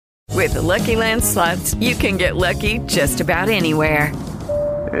With the Lucky Land Slots, you can get lucky just about anywhere.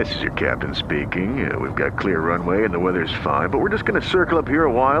 This is your captain speaking. We've got clear runway and the weather's fine, but we're just going to circle up here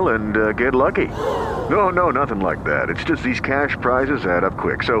a while and get lucky. No, nothing like that. It's just these cash prizes add up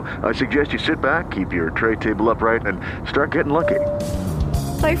quick. So I suggest you sit back, keep your tray table upright, and start getting lucky.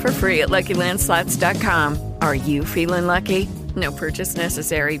 Play for free at LuckyLandSlots.com. Are you feeling lucky? No purchase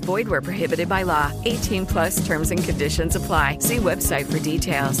necessary. Void where prohibited by law. 18 plus terms and conditions apply. See website for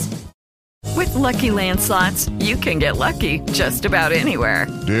details. With Lucky Land Slots, you can get lucky just about anywhere.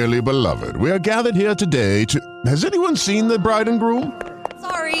 Dearly beloved, we are gathered here today to... Has anyone seen the bride and groom?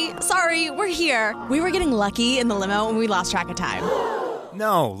 Sorry, we're here. We were getting lucky in the limo and we lost track of time.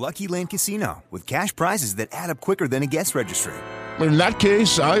 No, Lucky Land Casino, with cash prizes that add up quicker than a guest registry. In that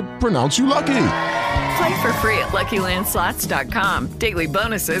case, I pronounce you lucky. Play for free at LuckyLandSlots.com. Daily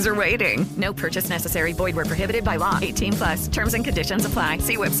bonuses are waiting. No purchase necessary. Void where prohibited by law. 18 plus. Terms and conditions apply.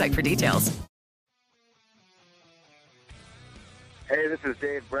 See website for details. Hey, this is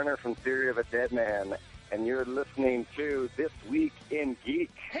Dave Brenner from Theory of a Dead Man, and you're listening to This Week in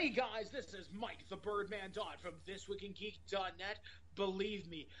Geek. Hey guys, this is Mike the Birdman Dodd from ThisWeekInGeek.net. Believe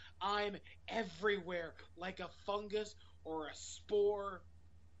me, I'm everywhere, like a fungus or a spore,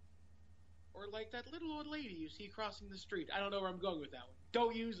 or like that little old lady you see crossing the street. I don't know where I'm going with that one.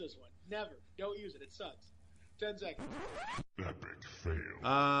 Don't use this one. Never. Don't use it. It sucks. 10 seconds. Epic fail.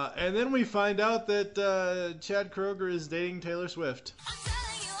 And then we find out that Chad Kroeger is dating Taylor Swift. I'm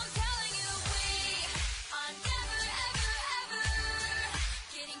telling you, we are never, ever, ever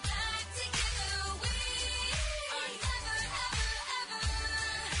getting back together. We are never, ever, ever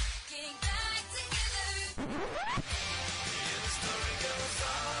getting back together. The story goes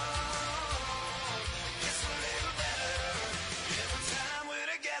on. Gets a little better every time we're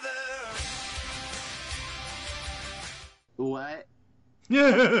together. What?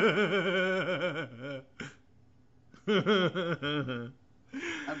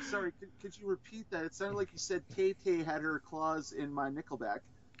 I'm sorry, could you repeat that? It sounded like you said Tay-Tay had her claws in my Nickelback.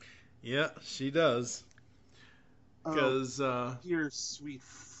 Yeah, she does. Because, dear sweet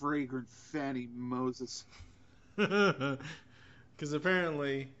fragrant Fanny Moses. Because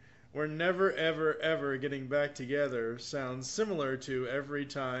apparently we're never, ever, ever getting back together sounds similar to every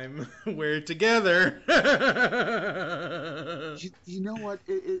time we're together. You know what?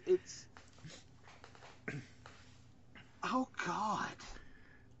 It's... Oh, God.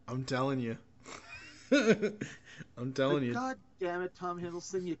 I'm telling you. I'm telling you. God damn it, Tom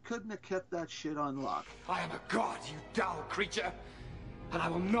Hiddleston. You couldn't have kept that shit on lock. I am a god, you dull creature, and I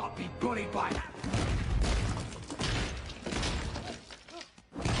will not be bullied by that.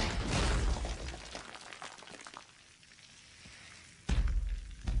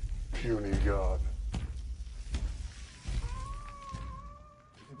 Puny god.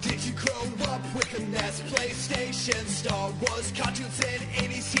 Did you grow up with a NES, PlayStation, Star Wars, cartoons, and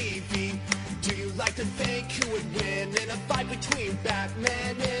 80s TV? Do you like to think who would win in a fight between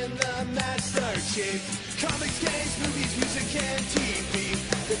Batman and the Master Chief? Comics, games, movies, music, and TV.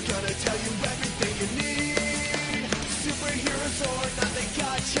 They're gonna tell you everything you need. Superheroes or not, they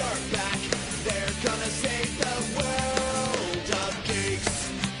got your back. They're gonna save the world of geeks.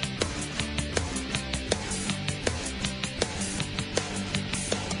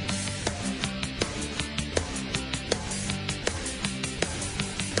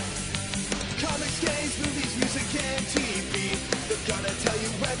 Comics, games, movies, music, and TV. They're gonna tell you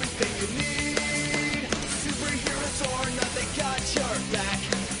everything you need. Superheroes or not, they got your back.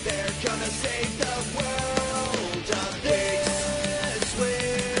 They're gonna save the world of This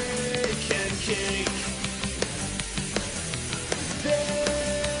Week in Geek.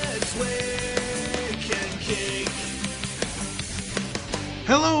 This Week in Geek.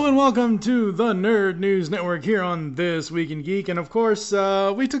 Hello and welcome to the Nerd News Network here on This Week in Geek. And of course,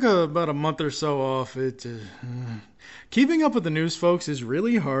 we took about a month or so off. Keeping up with the news, folks, is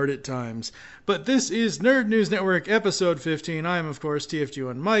really hard at times. But this is Nerd News Network, episode 15. I am, of course,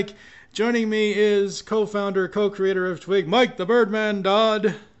 TFG1 Mike. Joining me is co-founder, co-creator of Twig, Mike the Birdman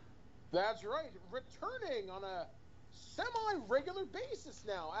Dodd. That's right. Returning on a semi-regular basis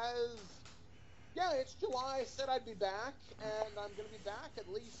now. It's July. I said I'd be back, and I'm going to be back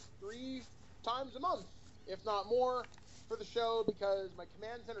at least 3 times a month, if not more, for the show, because my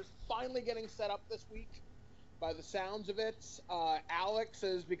command center is finally getting set up this week. By the sounds of it, Alex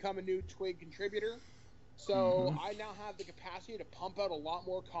has become a new Twig contributor, so I now have the capacity to pump out a lot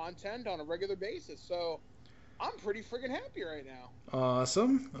more content on a regular basis. So I'm pretty friggin' happy right now.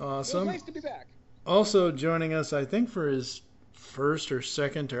 Awesome. It was nice to be back. Also joining us, I think for his first or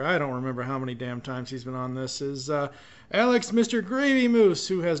second, or I don't remember how many damn times he's been on this, is Alex, Mr. Gravy Moose,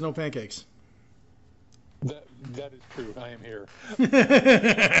 who has no pancakes. That is true. I am here.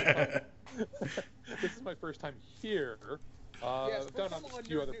 This is my first time here. I've done on a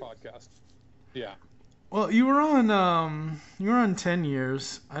few other podcasts. Yeah. Well, you were on 10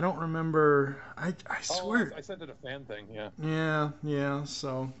 years. I don't remember. I swear. I sent it a fan thing. Yeah. Yeah.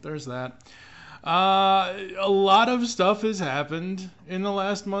 So there's that. A lot of stuff has happened in the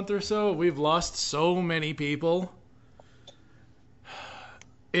last month or so. We've lost so many people.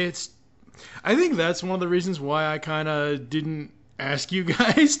 I think that's one of the reasons why I kind of didn't ask you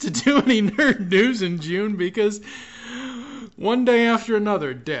guys to do any nerd news in June, because one day after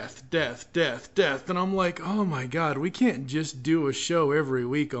another, death. And I'm like, oh my God, we can't just do a show every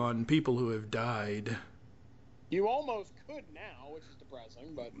week on people who have died. You almost could now, which is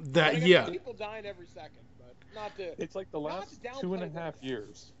depressing, but people dying every second. But not to. It's like the last 2.5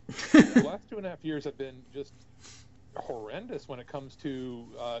 years. The last 2.5 years have been just horrendous when it comes to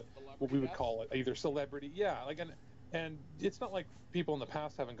what we would call it either celebrity. Yeah, and it's not like people in the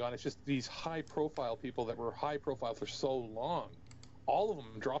past haven't gone. It's just these high-profile people that were high-profile for so long. All of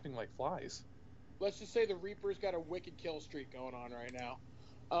them dropping like flies. Let's just say the Reaper's got a wicked kill streak going on right now.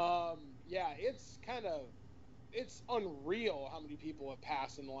 It's unreal how many people have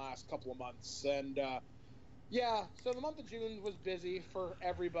passed in the last couple of months. And, so the month of June was busy for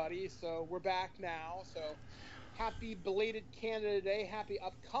everybody. So we're back now. So happy belated Canada Day. Happy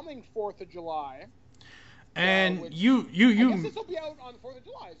upcoming 4th of July. And I you guess this will be out on 4th of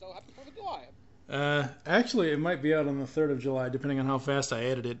July, so happy 4th of July. Actually, it might be out on the 3rd of July, depending on how fast I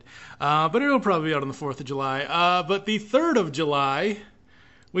edit it. But it'll probably be out on the 4th of July. But the 3rd of July,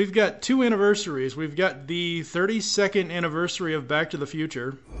 we've got 2 anniversaries. We've got the 32nd anniversary of Back to the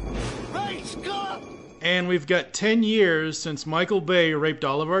Future. Right, Scott! And we've got 10 years since Michael Bay raped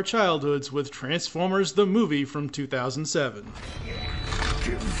all of our childhoods with Transformers the movie from 2007.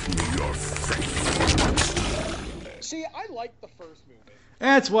 Give me your faith. See, I liked the first movie.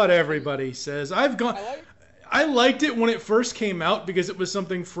 That's what everybody says. I liked it when it first came out because it was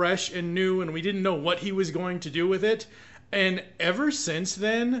something fresh and new and we didn't know what he was going to do with it. And ever since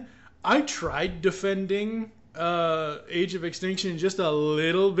then, I tried defending Age of Extinction just a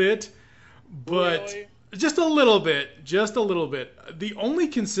little bit, but Really? just a little bit. The only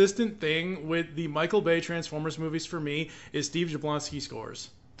consistent thing with the Michael Bay Transformers movies for me is Steve Jablonsky scores.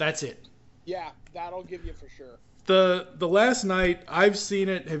 That's it. Yeah, that'll give you for sure. The last night, I've seen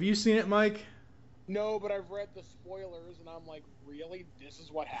it. Have you seen it, Mike? No, but I've read the spoilers, and I'm like, really? This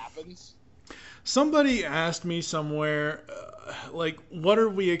is what happens? Somebody asked me somewhere, what are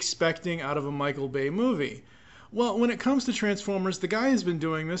we expecting out of a Michael Bay movie? Well, when it comes to Transformers, the guy has been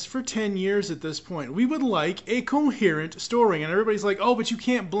doing this for 10 years at this point. We would like a coherent story. And everybody's like, oh, but you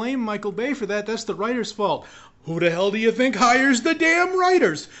can't blame Michael Bay for that. That's the writer's fault. Who the hell do you think hires the damn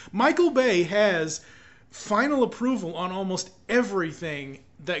writers? Michael Bay has final approval on almost everything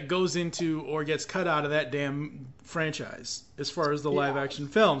that goes into or gets cut out of that damn franchise as far as the live action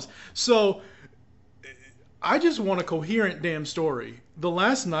films. So I just want a coherent damn story. The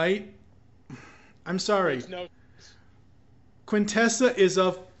last night, I'm sorry, Quintessa is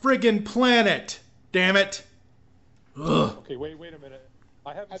a friggin' planet. Damn it. Ugh. Okay, wait a minute.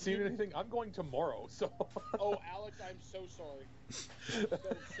 I haven't seen anything. I'm going tomorrow, so. Oh, Alex, I'm so sorry.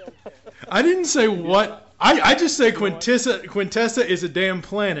 I didn't say what. I just say Quintessa is a damn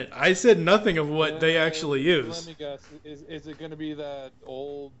planet. I said nothing of what they actually use. Let me guess. Is it going to be that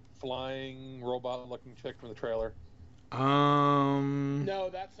old flying robot-looking chick from the trailer? No,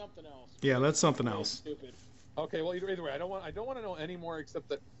 that's something else. Yeah, that's something else. Stupid. Okay, well, either way, I don't want to know any more except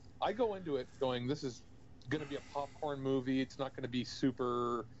that I go into it going, this is going to be a popcorn movie. It's not going to be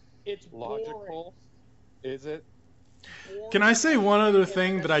super logical. Boring. Is it? Can I say one other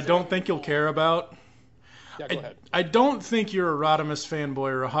thing that I don't think you'll care about? Yeah, go ahead. I don't think you're a Rodimus fanboy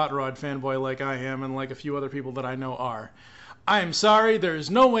or a Hot Rod fanboy like I am and like a few other people that I know are. I'm sorry,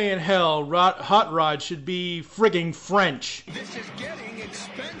 there's no way in hell Hot Rod should be frigging French. This is getting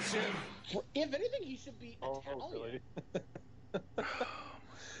expensive. If anything, he should be Italian. Really?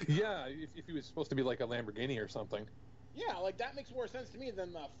 Yeah, if he was supposed to be like a Lamborghini or something. Yeah, like that makes more sense to me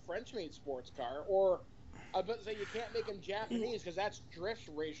than the French-made sports car. Or I was about to say you can't make him Japanese because that's drift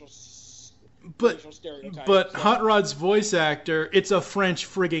racial stereotype. But Hot Rod's voice actor, it's a French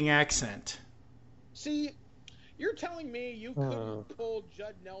frigging accent. See, you're telling me you couldn't pull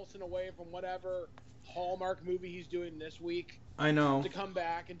Judd Nelson away from whatever Hallmark movie he's doing this week? I know. To come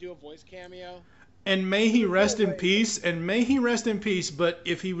back and do a voice cameo? And may he rest in peace, but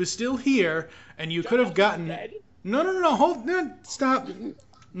if he was still here, and you could have gotten... No. Hold. No, stop.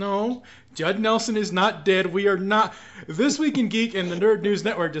 No. Judd Nelson is not dead. We are not. This Week in Geek and the Nerd News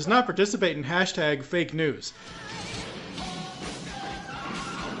Network does not participate in hashtag fake news.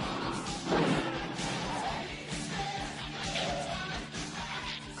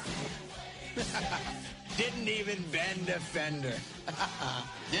 Didn't even bend a fender.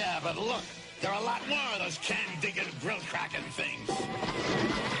 Yeah, but look, there are a lot more of those can-digging, grill-cracking things.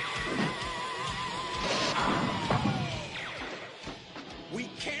 We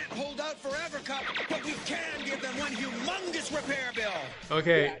can't hold out forever, Cup, but we can give them one humongous repair bill.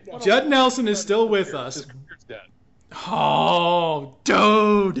 Okay, Judd Nelson is still with us. Oh,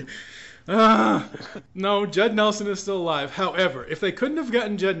 dude. No, Judd Nelson is still alive. However, if they couldn't have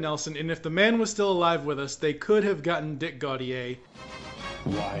gotten Judd Nelson, and if the man was still alive with us, they could have gotten Dick Gaudier.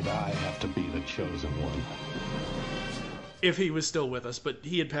 Why'd I have to be the chosen one? If he was still with us, but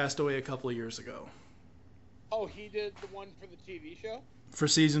he had passed away a couple of years ago. Oh, he did the one for the TV show? For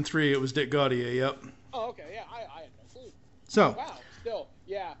season 3, it was Dick Gaudier, yep. Oh, okay, yeah, I had no clue. So. Wow, still,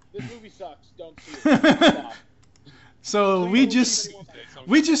 yeah, this movie sucks. Don't see it. So we just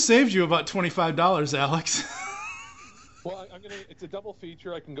saved you about $25, Alex. Well, it's a double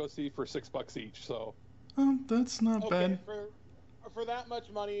feature. I can go see for $6 each. So. Oh, that's not bad. For that much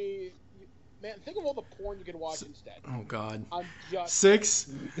money, man, think of all the porn you could watch instead. Oh God. I'm just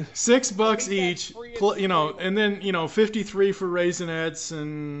 $6 each, and then 53 for Raisinets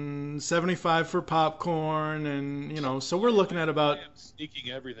and 75 for popcorn, and so we're looking at about. I am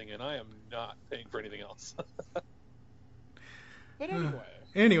sneaking everything, and I am not paying for anything else. But anyway.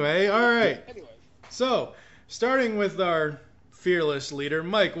 Anyway, all right. Anyway. So, starting with our fearless leader,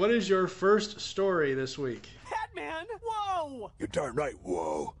 Mike, what is your first story this week? Batman! Whoa! You're darn right,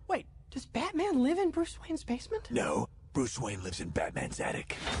 whoa. Wait, does Batman live in Bruce Wayne's basement? No, Bruce Wayne lives in Batman's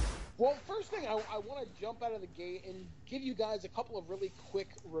attic. Well, first thing, I want to jump out of the gate and give you guys a couple of really quick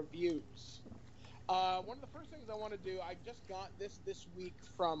reviews. One of the first things I want to do, I just got this week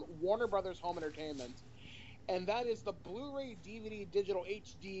from Warner Brothers Home Entertainment, and that is the Blu-ray DVD Digital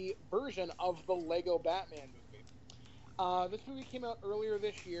HD version of the Lego Batman movie. This movie came out earlier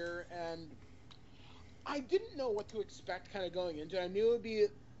this year, and I didn't know what to expect kind of going into it. I knew it would be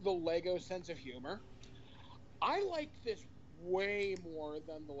the Lego sense of humor. I liked this way more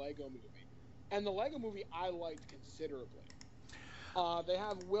than the Lego movie. And the Lego movie I liked considerably. They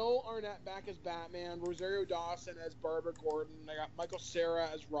have Will Arnett back as Batman, Rosario Dawson as Barbara Gordon, they got Michael Cera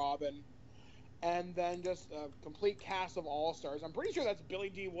as Robin, and then just a complete cast of all-stars. I'm pretty sure that's Billy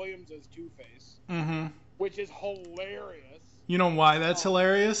D. Williams as Two-Face, which is hilarious. You know why that's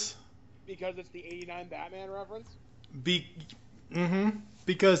hilarious? Because it's the 89 Batman reference?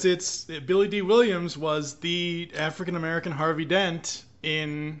 Because Billy D. Williams was the African-American Harvey Dent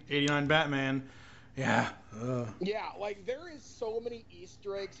in 89 Batman. Yeah. Yeah, like, there is so many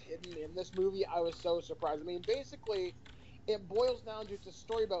Easter eggs hidden in this movie. I was so surprised. I mean, basically, it boils down to it's a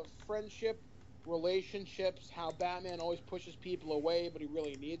story about friendship, relationships, how Batman always pushes people away, but he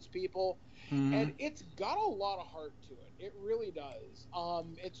really needs people. And it's got a lot of heart to it. It really does.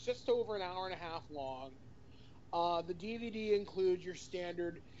 It's just over an hour and a half long. The DVD includes your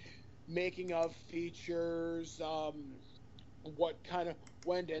standard making of features, what kind of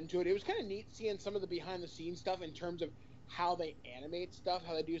went into it. It was kind of neat seeing some of the behind the scenes stuff in terms of how they animate stuff,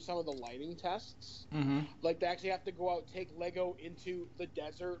 how they do some of the lighting tests. Like, they actually have to go out, take Lego into the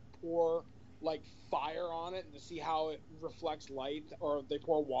desert, pour like fire on it and to see how it reflects light, or they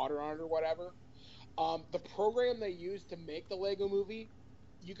pour water on it or whatever. The program they used to make the Lego movie,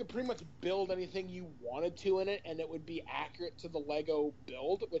 you could pretty much build anything you wanted to in it and it would be accurate to the Lego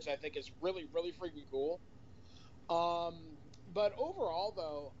build, which I think is really, really freaking cool. But overall,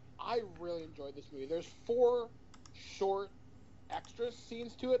 though, I really enjoyed this movie. There's 4 short extra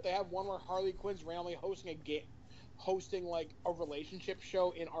scenes to it. They have one where Harley Quinn's randomly hosting like a relationship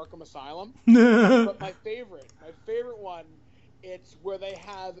show in Arkham Asylum. But my favorite one, it's where they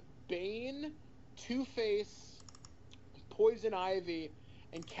have Bane, Two-Face, Poison Ivy,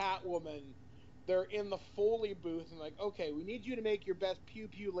 and Catwoman. They're in the Foley booth and like, okay, we need you to make your best pew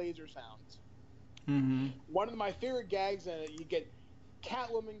pew laser sounds. One of my favorite gags in it, you get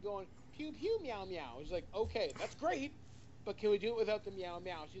Catwoman going pew pew meow meow. It's like, okay, that's great, but can we do it without the meow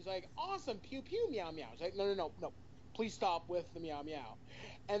meow? She's like, awesome, pew pew meow meow. It's like, no, please stop with the meow meow.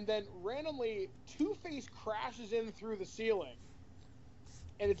 And then randomly, Two-Face crashes in through the ceiling,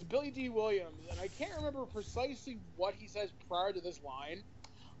 and it's Billy D. Williams, and I can't remember precisely what he says prior to this line,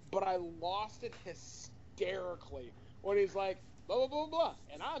 but I lost it hysterically when he's like, blah, blah, blah, blah,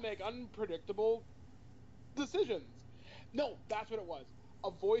 and I make unpredictable decisions. No, that's what it was.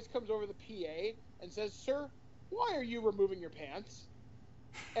 A voice comes over the PA and says, sir, why are you removing your pants?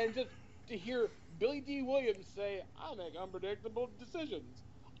 And just to hear Billy D. Williams say, I make unpredictable decisions,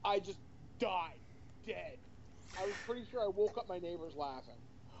 I just died dead. I was pretty sure I woke up my neighbors laughing.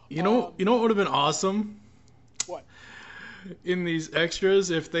 You know what would have been awesome? What? In these extras,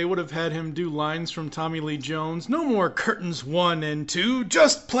 if they would have had him do lines from Tommy Lee Jones, no more curtains 1 and 2,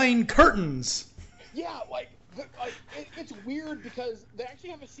 just plain curtains. Yeah, it's weird because they actually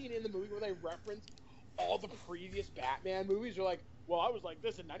have a scene in the movie where they reference all the previous Batman movies. They're like, well, I was like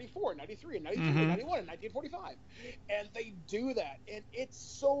this in 94, 93, and 92, and 91, and 1945. And they do that, and it's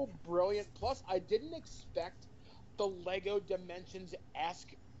so brilliant. Plus, I didn't expect the Lego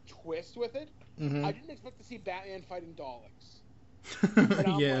Dimensions-esque twist with it. I didn't expect to see Batman fighting Daleks. And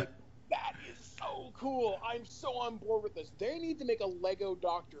I'm like, that is so cool. I'm so on board with this. They need to make a Lego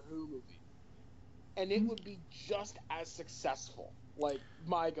Doctor Who movie. And it would be just as successful. Like,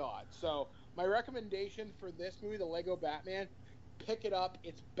 my God. So, my recommendation for this movie, the Lego Batman, pick it up.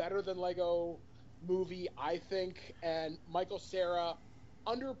 It's better than Lego Movie, I think. And Michael Cera,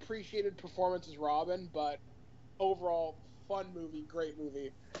 underappreciated performance as Robin, but overall, fun movie, great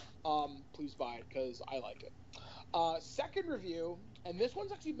movie. Please buy it because I like it. Second review, and this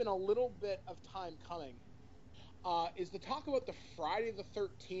one's actually been a little bit of time coming, is to talk about the Friday the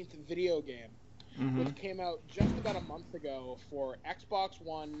 13th video game, which came out just about a month ago for Xbox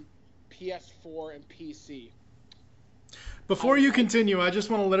One, PS4, and PC. Before you continue, I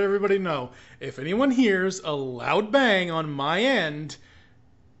just want to let everybody know, if anyone hears a loud bang on my end,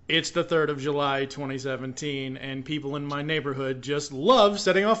 it's the 3rd of July, 2017, and people in my neighborhood just love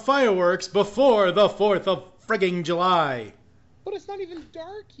setting off fireworks before the 4th of frigging July. But it's not even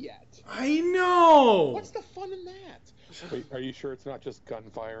dark yet. I know! What's the fun in that? Wait, are you sure it's not just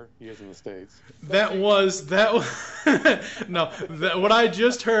gunfire? He is in the States. What I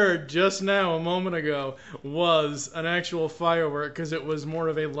just heard just now, a moment ago, was an actual firework, because it was more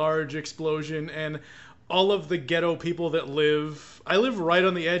of a large explosion, and all of the ghetto people that I live right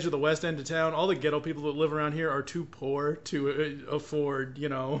on the edge of the west end of town. All the ghetto people that live around here are too poor to afford,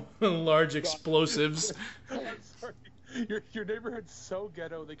 large explosives. Sorry. Your neighborhood's so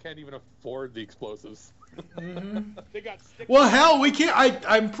ghetto they can't even afford the explosives. They got stick. Well, hell, we can't.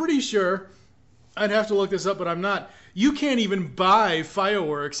 I'm pretty sure. I'd have to look this up, but I'm not. You can't even buy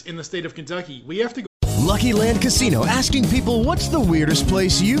fireworks in the state of Kentucky. We have to go. Lucky Land Casino, asking people, what's the weirdest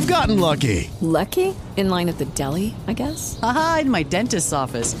place you've gotten lucky? Lucky? In line at the deli, I guess? Aha, in my dentist's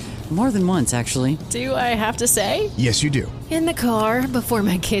office. More than once, actually. Do I have to say? Yes, you do. In the car before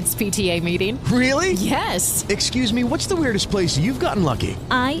my kids' PTA meeting. Really? Yes. Excuse me, what's the weirdest place you've gotten lucky?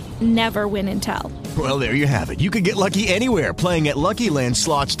 I never win and tell. Well, there you have it. You can get lucky anywhere, playing at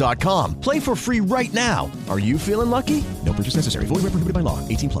LuckyLandSlots.com. Play for free right now. Are you feeling lucky? No purchase necessary. Void where prohibited by law.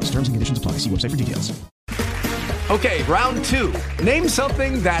 18+. Terms and conditions apply. See website for details. Okay, round 2. Name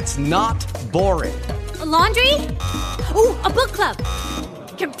something that's not boring. A laundry? Ooh, a book club.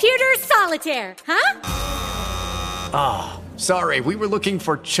 Computer solitaire, huh? Ah, sorry, we were looking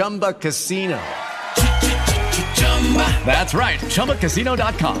for Chumba Casino. That's right,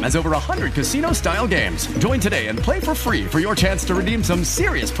 ChumbaCasino.com has over 100 casino-style games. Join today and play for free for your chance to redeem some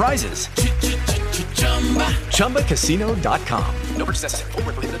serious prizes. ChumbaCasino.com. No purchase necessary. Void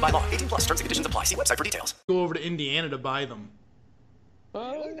where prohibited by law. 18+. Terms and conditions apply. See website for details. Go over to Indiana to buy them.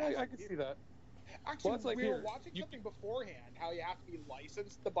 I can see that. Actually, Well, we were watching something beforehand, how you have to be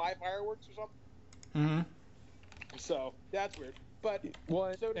licensed to buy fireworks or something. So, that's weird. But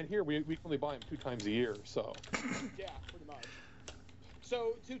and here we can only buy them 2 times a year, so. Yeah, pretty much.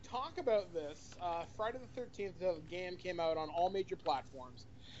 So, to talk about this, Friday the 13th, the game came out on all major platforms.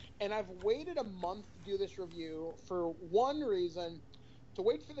 And I've waited a month to do this review for one reason, to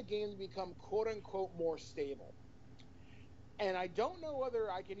wait for the game to become quote-unquote more stable. And I don't know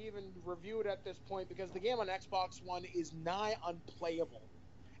whether I can even review it at this point, because the game on Xbox One is nigh unplayable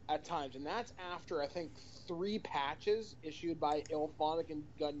at times. And that's after, I think, 3 patches issued by Ilphonic and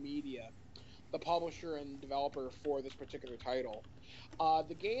Gun Media, the publisher and developer for this particular title.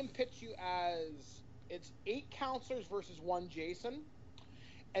 The game pits you as, it's 8 counselors versus 1 Jason.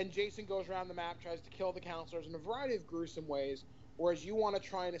 And Jason goes around the map, tries to kill the counselors in a variety of gruesome ways, whereas you want to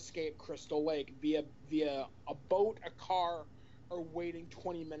try and escape Crystal Lake via a boat, a car, or waiting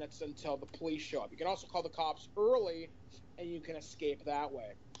 20 minutes until the police show up. You can also call the cops early, and you can escape that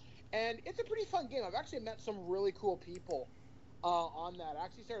way. And it's a pretty fun game. I've actually met some really cool people on that. I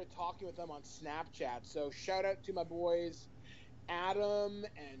actually started talking with them on Snapchat. So shout out to my boys Adam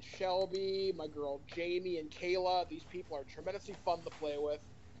and Shelby, my girl Jamie and Kayla. These people are tremendously fun to play with,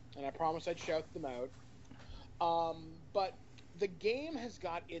 and I promise I'd shout them out. But the game has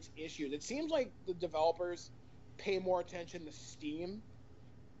got its issues. It seems like the developers pay more attention to Steam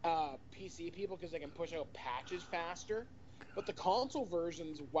PC people because they can push out patches faster. But the console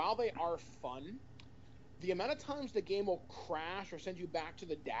versions, while they are fun, the amount of times the game will crash or send you back to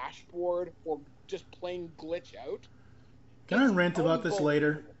the dashboard or just plain glitch out. Can I rant about this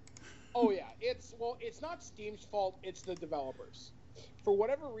later? Oh yeah, it's not Steam's fault, it's the developers. For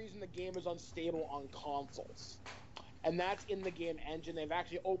whatever reason, the game is unstable on consoles. And that's in the game engine. They've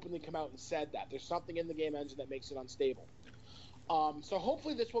actually openly come out and said that. There's something in the game engine that makes it unstable. So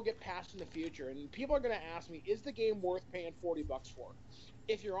hopefully this will get passed in the future. And people are going to ask me, is the game worth paying $40 for?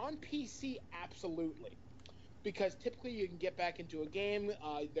 If you're on PC, absolutely. Because typically you can get back into a game.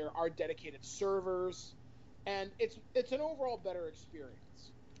 There are dedicated servers. And it's an overall better experience.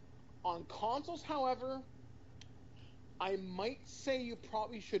 On consoles, however, I might say you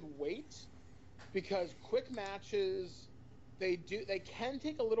probably should wait, because quick matches, they can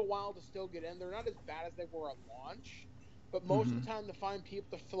take a little while to still get in. They're not as bad as they were at launch, but most of the time to find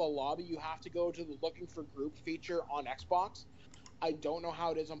people to fill a lobby, you have to go to the looking for group feature on Xbox. I don't know how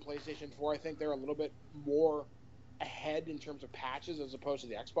it is on PlayStation 4. I think they're a little bit more ahead in terms of patches as opposed to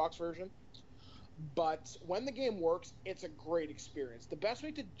the Xbox version. But when the game works, it's a great experience. The best way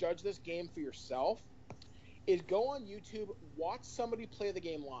to judge this game for yourself is go on YouTube, watch somebody play the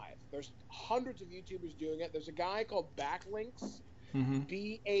game live. There's hundreds of YouTubers doing it. There's a guy called Backlinks,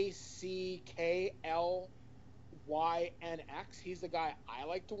 BACKLYNX. He's the guy I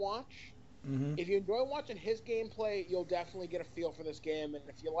like to watch. If you enjoy watching his gameplay, you'll definitely get a feel for this game. And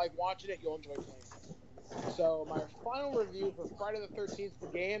if you like watching it, you'll enjoy playing it. So my final review for Friday the 13th, the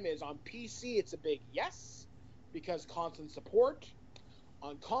game is on PC. It's a big yes, because constant support.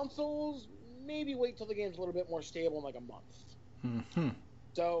 On consoles, maybe wait till the game's a little bit more stable in like a month.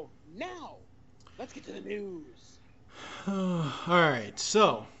 So now, let's get to the news. All right,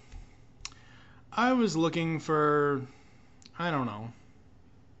 so I was looking for, I don't know,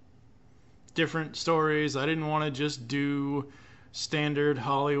 different stories. I didn't want to just do standard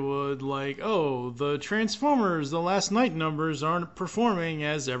Hollywood, like, oh, the Transformers The Last Night numbers aren't performing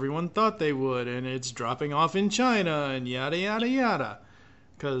as everyone thought they would, and it's dropping off in China, and yada, yada, yada.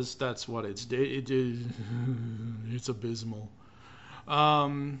 Because that's what it's abysmal.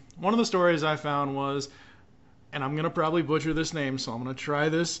 One of the stories I found was, and I'm going to probably butcher this name, so I'm going to try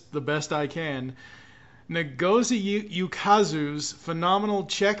this the best I can. Ngozi Ukazu's phenomenal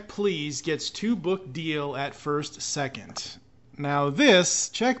Check Please gets 2-book deal at first second. Now this,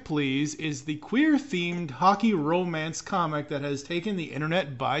 Check Please, is the queer-themed hockey romance comic that has taken the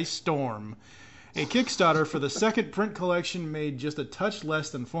internet by storm. A Kickstarter for the second print collection made just a touch less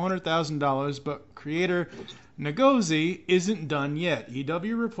than $400,000, but creator Ngozi isn't done yet.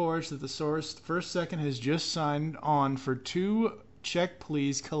 EW reports that the source First Second has just signed on for 2 Check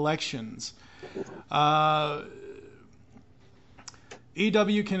Please collections.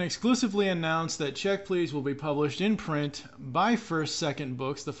 EW can exclusively announce that Check Please will be published in print by First Second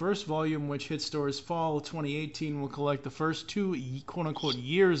Books. The first volume, which hit stores fall 2018, will collect the first 2 quote-unquote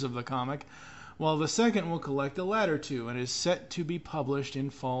years of the comic, while the second will collect the latter 2 and is set to be published in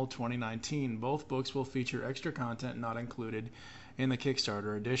fall 2019. Both books will feature extra content not included in the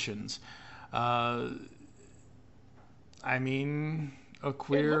Kickstarter editions. I mean, a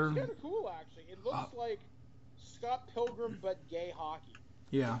queer... It looks kind of cool, actually. It looks like Scott Pilgrim but gay hockey.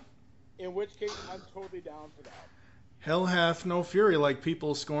 Yeah. In which case, I'm totally down for that. Hell hath no fury like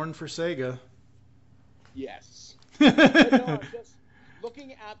people scorned for Sega. Yes. No, just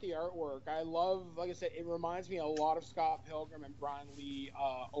looking at the artwork, I love, like I said, it reminds me a lot of Scott Pilgrim and Brian Lee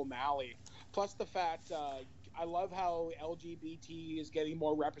O'Malley. Plus the fact, I love how LGBT is getting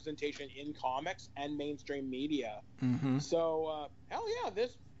more representation in comics and mainstream media. So, hell yeah,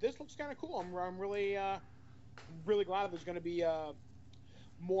 this looks kind of cool. I'm really glad there's going to be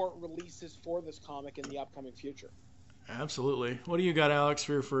more releases for this comic in the upcoming future. Absolutely. What do you got, Alex,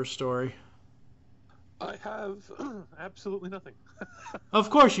 for your first story? I have absolutely nothing. Of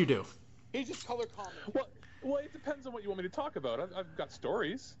course you do. He's just color comic. Well, it depends on what you want me to talk about. I've got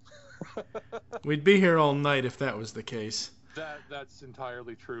stories. We'd be here all night if that was the case. That's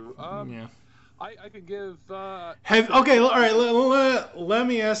entirely true. Yeah. I could give... Okay, all right, let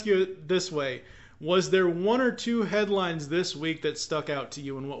me ask you it this way. Was there 1 or 2 headlines this week that stuck out to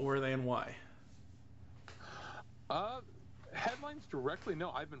you, and what were they and why? Headlines directly?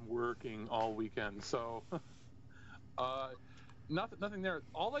 No, I've been working all weekend, so nothing there.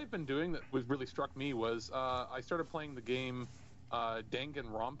 All I've been doing that was really struck me was I started playing the game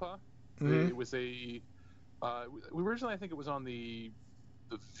Danganronpa. It was originally I think it was on the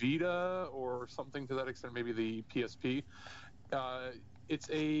Vita or something to that extent, maybe the PSP.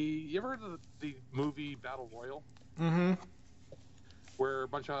 You ever heard of the movie Battle Royale? Mm-hmm. Where a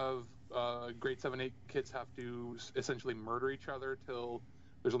bunch of grade 7, 8 kids have to essentially murder each other till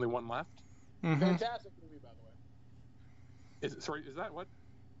there's only one left. Mm-hmm. Fantastic movie, by the way. Is that what?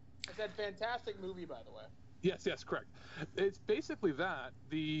 I said fantastic movie, by the way. Yes, correct. It's basically that.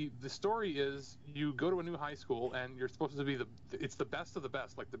 The story is you go to a new high school and you're supposed to be it's the best of the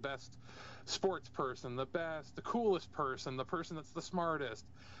best, like the best sports person, the coolest person, the person that's the smartest.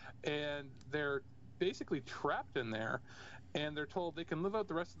 And they're basically trapped in there, and they're told they can live out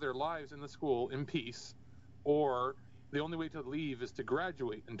the rest of their lives in the school in peace, or the only way to leave is to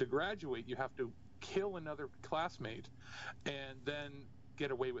graduate. And to graduate, you have to kill another classmate and then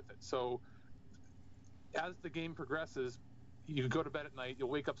get away with it. So as the game progresses, you go to bed at night, you'll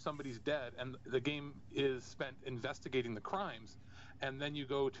wake up, somebody's dead, and the game is spent investigating the crimes. And then you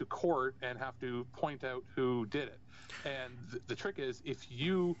go to court and have to point out who did it. And the trick is,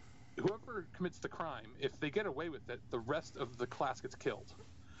 whoever commits the crime, if they get away with it, the rest of the class gets killed.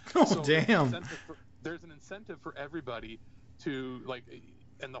 Oh, so damn. There's an incentive for everybody to, like,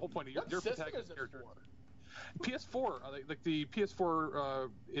 and the whole point of your protagonist character. PS4, like the PS4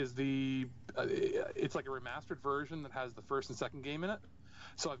 is it's like a remastered version that has the first and second game in it.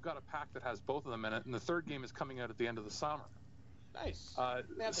 So I've got a pack that has both of them in it, and the third game is coming out at the end of the summer. Nice. I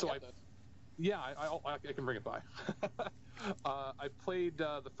can bring it by. I played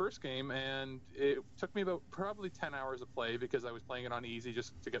the first game, and it took me about probably 10 hours of play because I was playing it on easy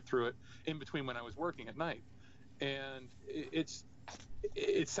just to get through it in between when I was working at night. And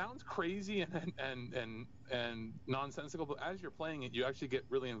it sounds crazy and nonsensical, but as you're playing it, you actually get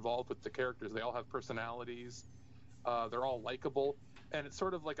really involved with the characters. They all have personalities. They're all likable, and it's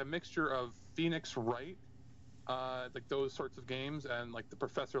sort of like a mixture of Phoenix Wright, like those sorts of games, and like the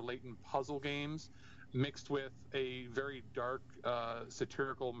Professor Layton puzzle games, mixed with a very dark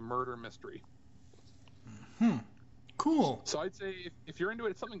satirical murder mystery. Cool. So I'd say if you're into it,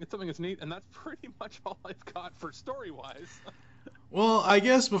 it's something that's neat, and that's pretty much all I've got for story-wise. Well, I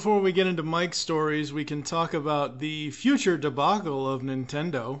guess before we get into Mike's stories, we can talk about the future debacle of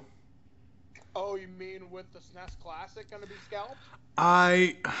Nintendo. Oh, you mean with the SNES Classic going to be scalped?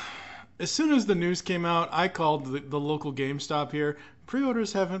 As soon as the news came out, I called the local GameStop here.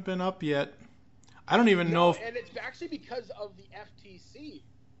 Pre-orders haven't been up yet. I don't even know if... And it's actually because of the FTC,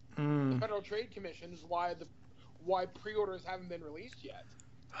 the Federal Trade Commission, is why pre-orders haven't been released yet.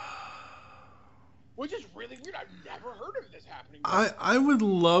 Which is really weird. I've never heard of this happening. I would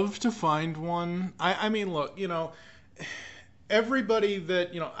love to find one. I mean, look, everybody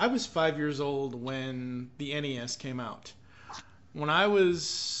that, I was 5 years old when the NES came out. When I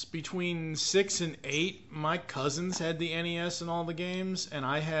was between 6 and 8, my cousins had the NES and all the games, and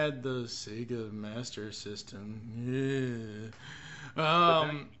I had the Sega Master System.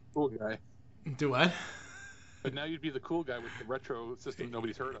 Yeah. Cool guy. Do what? But now you'd be the cool guy with the retro system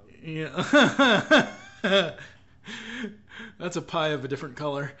nobody's heard of. Yeah. That's a pie of a different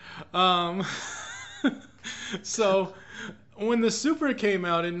color. So when the Super came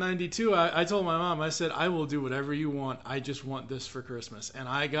out in 92, I told my mom, I said, I will do whatever you want. I just want this for Christmas. And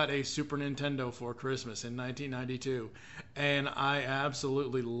I got a Super Nintendo for Christmas in 1992. And I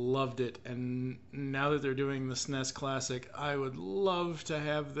absolutely loved it. And now that they're doing the SNES Classic, I would love to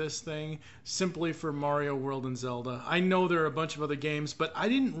have this thing simply for Mario World and Zelda. I know there are a bunch of other games, but I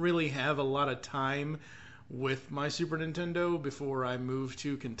didn't really have a lot of time with my Super Nintendo before I moved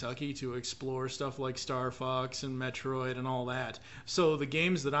to Kentucky to explore stuff like Star Fox and Metroid and all that. So the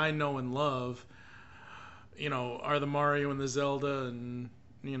games that I know and love, are the Mario and the Zelda, and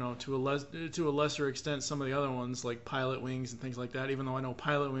to a lesser extent some of the other ones like Pilot Wings and things like that. Even though I know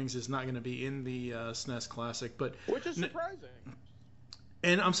Pilot Wings is not going to be in the SNES Classic, which is surprising.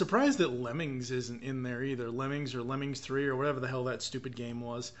 And I'm surprised that Lemmings isn't in there either. Lemmings or Lemmings 3 or whatever the hell that stupid game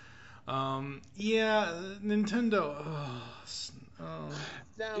was. Nintendo.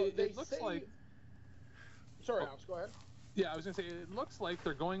 Now it looks like. Sorry, Alex. Go ahead. Yeah, I was gonna say it looks like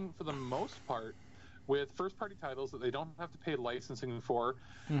they're going for the most part with first-party titles that they don't have to pay licensing for,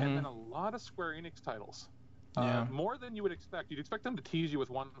 and then a lot of Square Enix titles. More than you would expect. You'd expect them to tease you with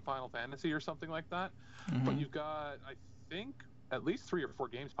one Final Fantasy or something like that, but you've got, I think, at least 3 or 4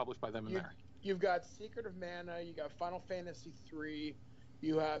 games published by them in there. You've got Secret of Mana. You got Final Fantasy 3.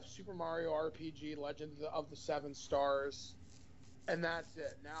 You have Super Mario RPG, Legend of the Seven Stars, and that's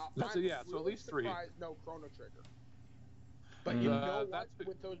it. Now, so at least 3. No Chrono Trigger. But you know what?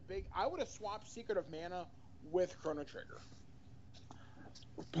 With those big, I would have swapped Secret of Mana with Chrono Trigger.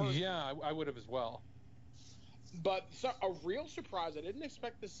 Yeah, I would have as well. But a real surprise, I didn't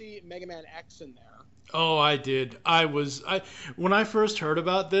expect to see Mega Man X in there. Oh, I did. When I first heard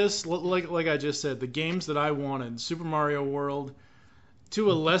about this, like I just said, the games that I wanted, Super Mario World, to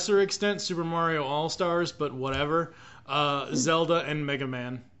a lesser extent Super Mario All-Stars, but whatever, Zelda and Mega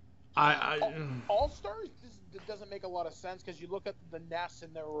Man. All-Stars doesn't make a lot of sense because you look at the NES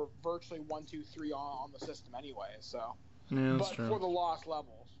and there were virtually 1, 2, 3 on the system anyway. So, yeah, that's but true. for the lost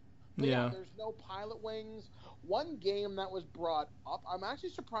levels, but yeah, there's no Pilot Wings. One game that was brought up, I'm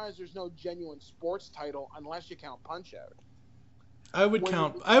actually surprised there's no genuine sports title unless you count Punch-Out. I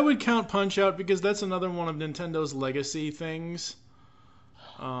would count Punch-Out because that's another one of Nintendo's legacy things.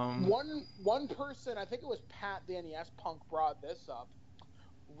 One person, I think it was Pat the NES punk, brought this up.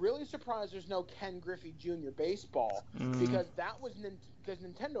 Really surprised there's no Ken Griffey Jr. baseball because because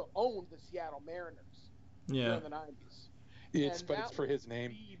Nintendo owned the Seattle Mariners during the 90s. It's for his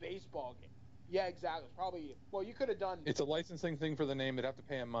name. The baseball game. Yeah, exactly. Probably. Well, you could have done. It's a licensing thing for the name. They'd have to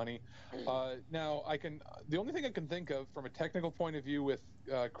pay him money. Now, the only thing I can think of from a technical point of view with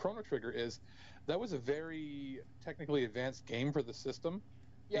Chrono Trigger is that was a very technically advanced game for the system.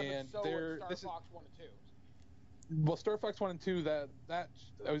 Yeah, and but so was Star Fox 1 and 2. Well, Star Fox 1 and 2, that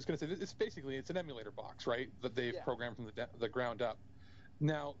I was going to say, it's an emulator box, right? That they've programmed from the ground up.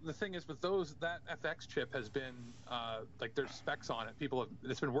 Now, the thing is with those, that FX chip has been, there's specs on it.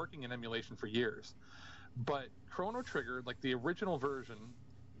 It's been working in emulation for years. But Chrono Trigger, like the original version,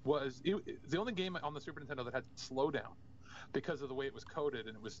 was the only game on the Super Nintendo that had slowdown because of the way it was coded,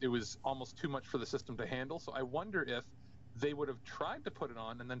 and it was almost too much for the system to handle. So I wonder if they would have tried to put it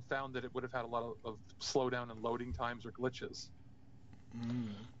on and then found that it would have had a lot of slowdown and loading times or glitches.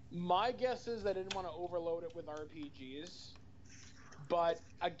 My guess is they didn't want to overload it with RPGs. But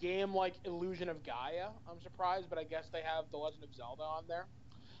a game like Illusion of Gaia, I'm surprised, but I guess they have The Legend of Zelda on there.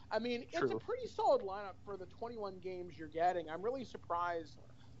 I mean, it's a pretty solid lineup for the 21 games you're getting. I'm really surprised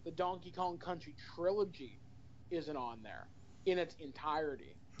the Donkey Kong Country trilogy isn't on there in its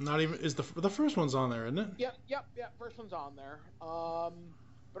entirety. Not even is the first one's on there, isn't it? Yep. First one's on there.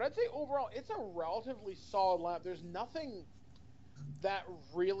 But I'd say overall, it's a relatively solid lineup. There's nothing that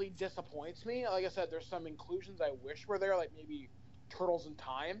really disappoints me. Like I said, there's some inclusions I wish were there, like maybe Turtles in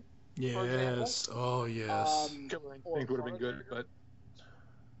Time. Yes. Oh, yes. Killer Instinct would have been good,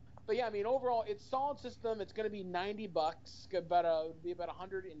 but yeah, I mean, overall, it's a solid system. It's going to be $90. It'd be about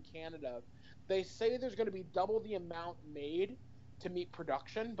 $100 in Canada. They say there's going to be double the amount made to meet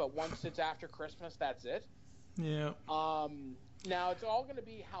production, but once it's after Christmas, that's it. Yeah. Now it's all going to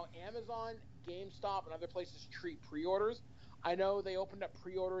be how Amazon, GameStop, and other places treat pre-orders. I know they opened up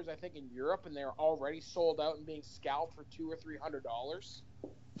pre-orders, I think, in Europe, and they're already sold out and being scalped for $200 or $300.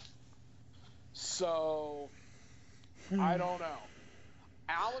 So, I don't know.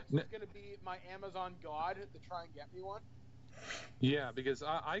 Alex is going to be my Amazon god to try and get me one. Yeah, because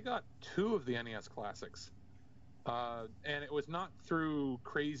I got 2 of the NES Classics, and it was not through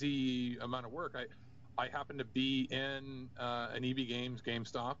crazy amount of work. I happened to be in an EB Games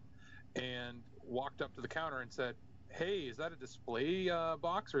GameStop and walked up to the counter and said, "Hey, is that a display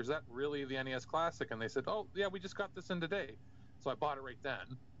box or is that really the NES Classic?" And they said, "Oh, yeah, we just got this in today." So I bought it right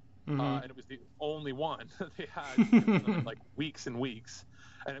then, and it was the only one they had in like weeks and weeks,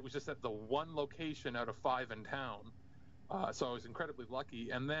 and it was just at the one location out of 5 in town. So I was incredibly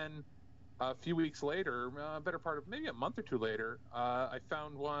lucky. And then a few weeks later, better part of maybe a month or 2 later, I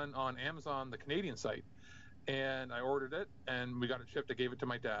found one on Amazon, the Canadian site, and I ordered it, and we got it shipped. I gave it to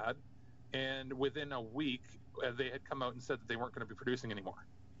my dad, and within a week, they had come out and said that they weren't going to be producing anymore.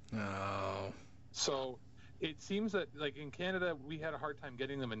 No. So it seems that, like in Canada, we had a hard time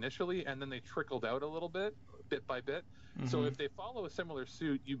getting them initially, and then they trickled out a little bit by bit. So if they follow a similar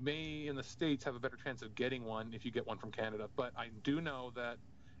suit, you may, in the States, have a better chance of getting one if you get one from Canada. But I do know that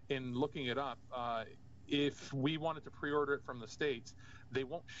in looking it up, if we wanted to pre-order it from the States, they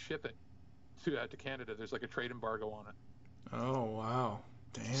won't ship it to Canada. There's like a trade embargo on it. Oh, wow.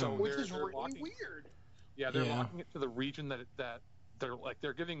 Damn. So Which is really weird. Yeah, they're locking it to the region that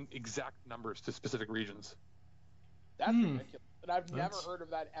they're giving exact numbers to specific regions. That's ridiculous. And I've never heard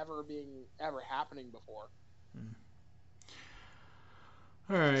of that ever happening before.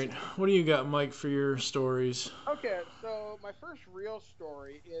 All right, what do you got, Mike, for your stories? Okay, so my first real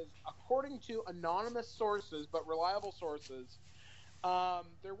story is, according to anonymous sources but reliable sources,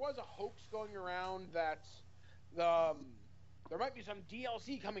 there was a hoax going around that there might be some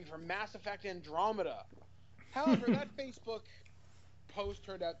DLC coming from Mass Effect Andromeda. However, that Facebook post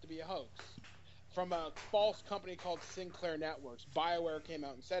turned out to be a hoax from a false company called Sinclair Networks. BioWare came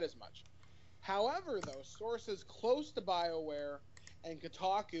out and said as much. However, though, sources close to BioWare and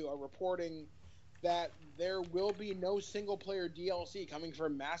Kotaku are reporting that there will be no single-player DLC coming for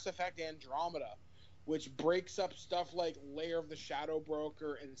Mass Effect Andromeda, which breaks up stuff like Lair of the Shadow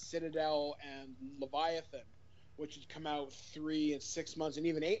Broker and Citadel and Leviathan, which would come out 3 and 6 months and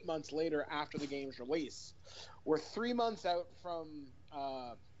even 8 months later after the game's release. We're 3 months out from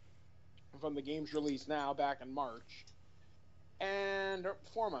the game's release now, back in March, and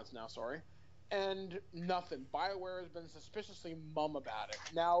 4 months now, sorry, and nothing. BioWare has been suspiciously mum about it.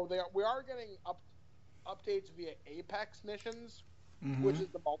 Now we are getting updates via Apex missions, which is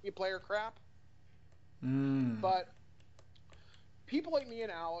the multiplayer crap. But people like me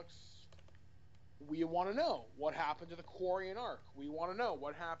and Alex, we want to know what happened to the Quarian Ark. We want to know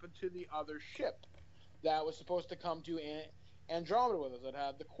what happened to the other ship that was supposed to come to Andromeda with us. It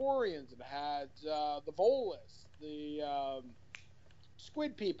had the Quarians, it had the Volus, the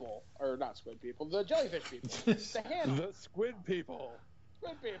squid people, or not squid people, the jellyfish people, the hand, The squid people.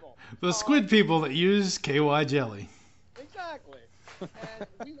 squid people. The squid people that use KY jelly. Exactly. And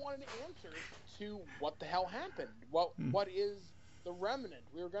we wanted answers to what the hell happened. What is the remnant?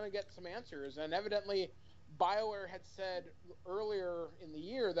 We were going to get some answers, and evidently BioWare had said earlier in the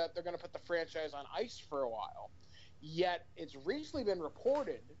year that they're going to put the franchise on ice for a while. Yet it's recently been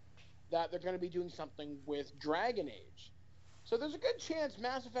reported that they're going to be doing something with Dragon Age. So there's a good chance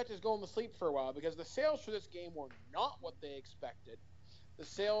Mass Effect is going to sleep for a while, because the sales for this game were not what they expected. The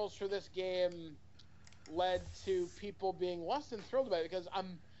sales for this game led to people being less than thrilled about it, because a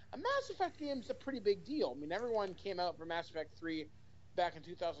Mass Effect game is a pretty big deal. I mean, everyone came out for Mass Effect 3 back in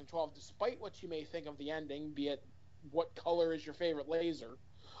 2012, despite what you may think of the ending, be it what color is your favorite laser.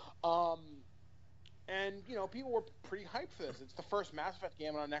 And, you know, people were pretty hyped for this. It's the first Mass Effect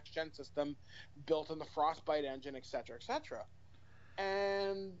game on a next-gen system built in the Frostbite engine, etc., etc.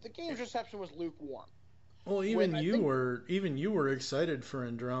 And the game's reception was lukewarm. Well, even you were excited for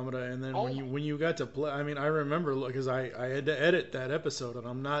Andromeda, and then when you got to play, I mean, I remember because I had to edit that episode, and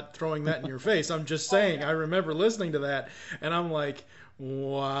I'm not throwing that in your face. I'm just saying I remember listening to that, and I'm like,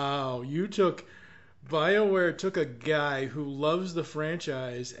 wow, BioWare took a guy who loves the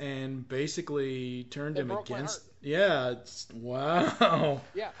franchise and basically turned him against. Yeah, wow.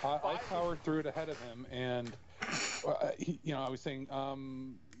 Yeah, I powered through it ahead of him, and I was saying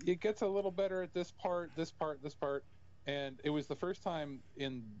it gets a little better at this part, and it was the first time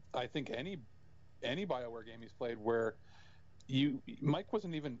in I think any BioWare game he's played where Mike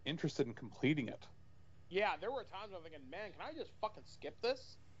wasn't even interested in completing it. Yeah, there were times I was thinking, man, can I just fucking skip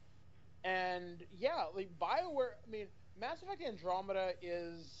this? And yeah, like BioWare, I mean, Mass Effect Andromeda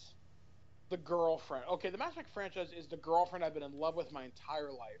is the girlfriend. Okay, the Mass Effect franchise is the girlfriend I've been in love with my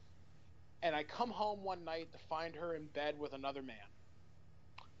entire life. And I come home one night to find her in bed with another man.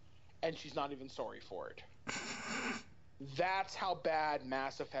 And she's not even sorry for it. That's how bad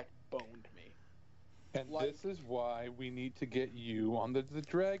Mass Effect boned me. And this is why we need to get you on the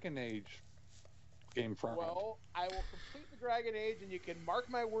Dragon Age game front. Well, I will complete the Dragon Age, and you can mark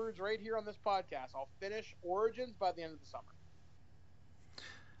my words right here on this podcast. I'll finish Origins by the end of the summer.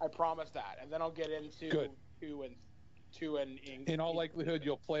 I promise that, and then I'll get into two and in all likelihood,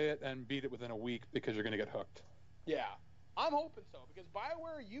 you'll play it and beat it within a week because you're going to get hooked. Yeah, I'm hoping so, because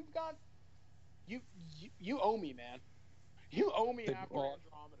BioWare, you owe me, man. You owe me after Andromeda.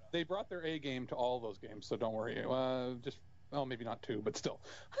 They brought their A game to all those games, so don't worry. Maybe not 2, but still.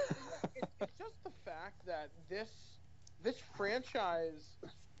 It's just the fact that this franchise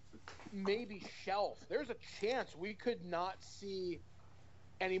may be shelved. There's a chance we could not see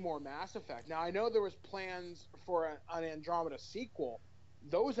any more Mass Effect. Now, I know there was plans for an Andromeda sequel.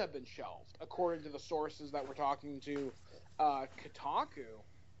 Those have been shelved, according to the sources that we're talking to Kotaku.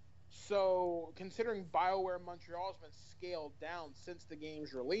 So, considering BioWare Montreal has been scaled down since the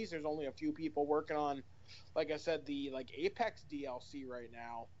game's release, there's only a few people working on, like I said, the Apex DLC right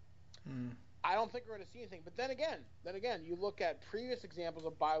now. I don't think we're going to see anything. But then again, you look at previous examples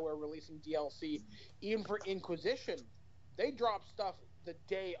of BioWare releasing DLC, even for Inquisition, they dropped stuff the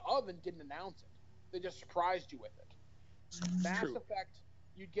day of and didn't announce it. They just surprised you with it. Mass Effect,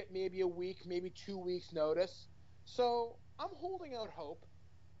 you'd get maybe a week, maybe 2 weeks notice. So I'm holding out hope,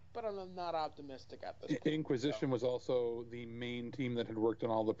 but I'm not optimistic at this point. Inquisition was also the main team that had worked on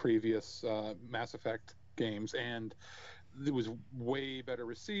all the previous Mass Effect games, and it was way better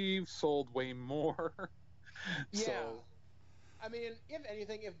received, sold way more. Yeah. So, I mean, if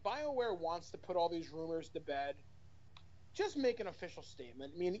anything, if BioWare wants to put all these rumors to bed, just make an official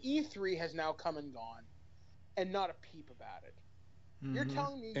statement. I mean, E3 has now come and gone, and not a peep about it. You're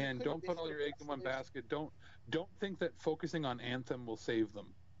telling me, and don't put all your eggs in one basket. Don't think that focusing on Anthem will save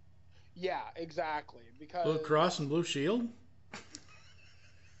them. Yeah, exactly. Because Blue Cross and Blue Shield.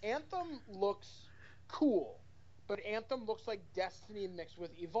 Anthem looks cool. But Anthem looks like Destiny mixed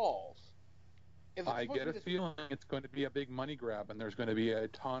with Evolve. If it's I supposed get to a be this- feeling it's going to be a big money grab, and there's going to be a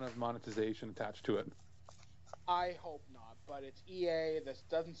ton of monetization attached to it. I hope not, but it's EA. This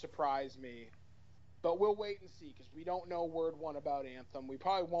doesn't surprise me. But we'll wait and see, because we don't know word one about Anthem. We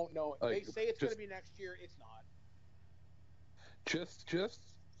probably won't know. They say it's going to be next year. It's not. Just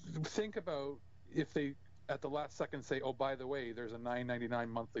think about if they at the last second say, "Oh, by the way, there's a $9.99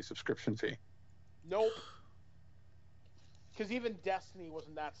 monthly subscription fee." Nope. Because even Destiny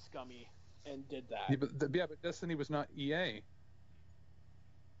wasn't that scummy and did that. Yeah, but Destiny was not EA.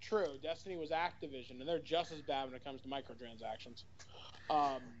 True, Destiny was Activision, and they're just as bad when it comes to microtransactions.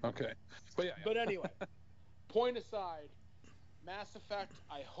 Okay, but yeah. But anyway, point aside, Mass Effect,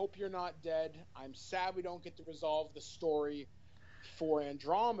 I hope you're not dead. I'm sad we don't get to resolve the story for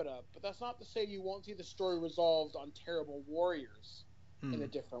Andromeda, but that's not to say you won't see the story resolved on Terrible Warriors in a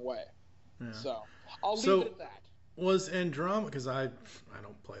different way. Yeah. So, I'll leave it at that. Was Andromeda, because I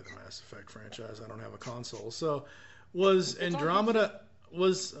don't play the Mass Effect franchise, I don't have a console, so was Andromeda,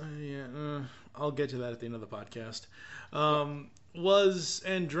 I'll get to that at the end of the podcast. Was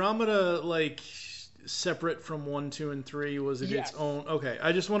Andromeda, like, separate from 1, 2, and 3? Was it its own? Okay,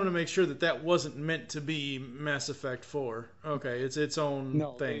 I just wanted to make sure that wasn't meant to be Mass Effect 4. Okay, it's its own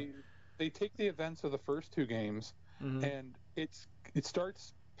thing. They take the events of the first two games, and it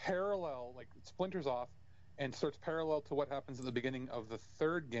starts parallel, like it splinters off, and starts parallel to what happens at the beginning of the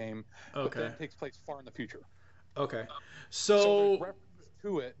third game, but then takes place far in the future. Okay, so so there's reference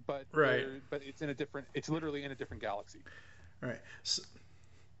to it, but but it's in a different. It's literally in a different galaxy. Right. So,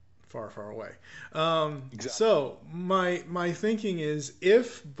 far away. Exactly. So my thinking is,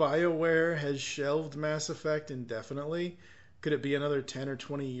 if BioWare has shelved Mass Effect indefinitely, could it be another 10 or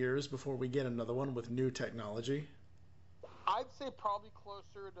 20 years before we get another one with new technology? I'd say probably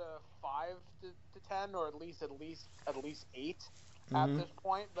closer to 5 to 10, or at least 8 at this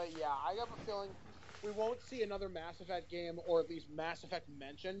point. But yeah, I have a feeling we won't see another Mass Effect game, or at least Mass Effect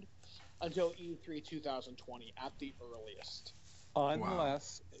mentioned, until E3 2020 at the earliest.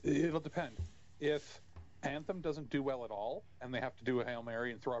 Unless it'll depend. If Anthem doesn't do well at all, and they have to do a Hail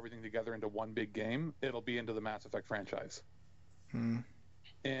Mary and throw everything together into one big game, it'll be into the Mass Effect franchise. And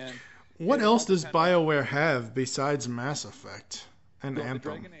what else does BioWare have besides Mass Effect and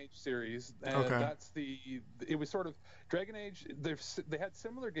Anthem? The Dragon Age series. That's it was sort of Dragon Age. They had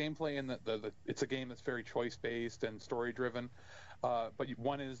similar gameplay in that it's a game that's very choice based and story driven. But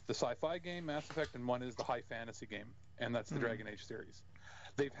one is the sci-fi game, Mass Effect, and one is the high fantasy game, and that's the Dragon Age series.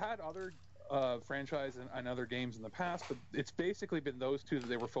 They've had other franchise and other games in the past, but it's basically been those two that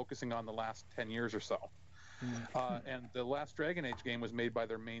they were focusing on the last 10 years or so. And the last Dragon Age game was made by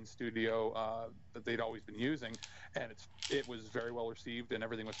their main studio that they'd always been using, and it was very well received and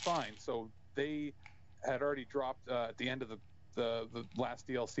everything was fine. So they had already dropped at the end of the last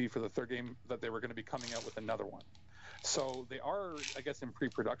DLC for the third game that they were going to be coming out with another one. So they are, I guess, in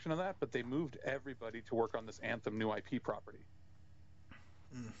pre-production of that, but they moved everybody to work on this Anthem new IP property.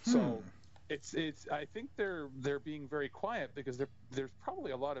 So it's I think they're being very quiet because there's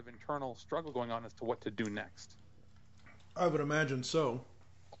probably a lot of internal struggle going on as to what to do next. I would imagine so.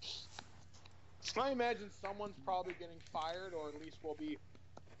 I imagine someone's probably getting fired, or at least will be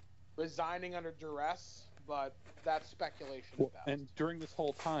resigning under duress, but that's speculation. Well, and during this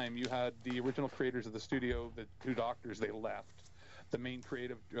whole time, you had the original creators of the studio, the two doctors, they left. The main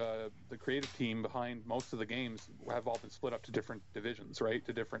the creative team behind most of the games have all been split up to different divisions, right?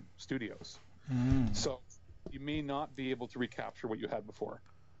 To different studios. So you may not be able to recapture what you had before.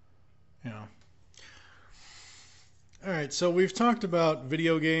 Yeah. All right, so we've talked about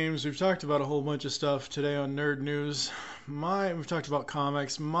video games. We've talked about a whole bunch of stuff today on Nerd News. We've talked about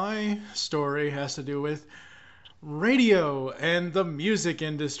comics. My story has to do with radio and the music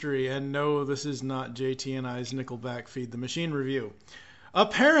industry. And no, this is not JT and I's Nickelback Feed the Machine review.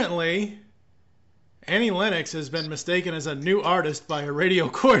 Apparently, Annie Lennox has been mistaken as a new artist by a radio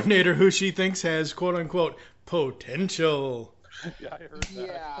coordinator who she thinks has, quote-unquote, potential. Yeah, I heard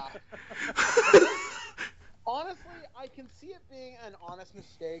that. Yeah. Honestly, I can see it being an honest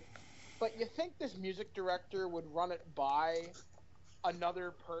mistake, but you think this music director would run it by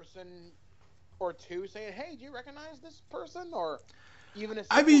another person or two, saying, "Hey, do you recognize this person?" Or even a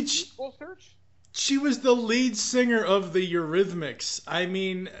Google search. She was the lead singer of the Eurythmics. I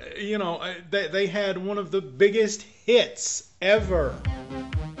mean, you know, they had one of the biggest hits ever.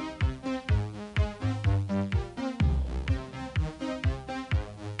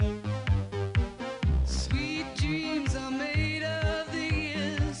 Sweet dreams are made of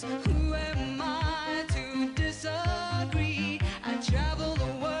these. Who am I to disagree? I travel the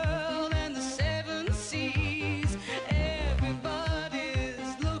world and the 7 seas.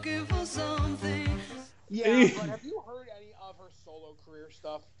 Yeah, but have you heard any of her solo career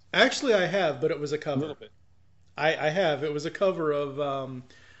stuff? Actually, I have, but it was a cover. A little bit. I have. It was a cover of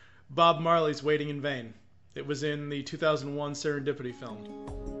Bob Marley's Waiting in Vain. It was in the 2001 Serendipity film.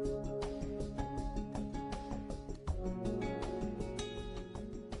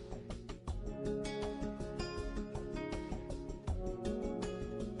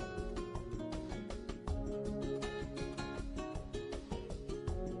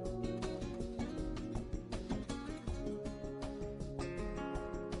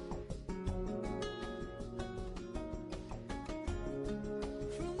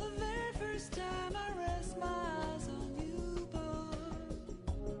 From the very first time I rest my eyes on you, boy,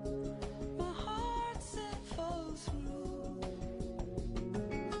 my heart set falls through.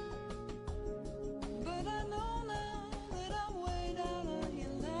 But I know now that I'm way down on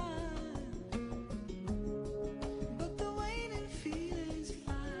your line. But the waiting feeling's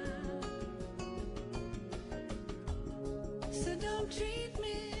fine. So don't treat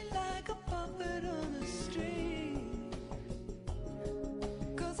me like a puppet on a string.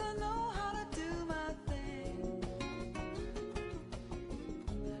 'Cause I know how to do my thing.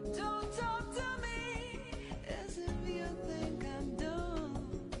 Don't talk to me as if you think I'm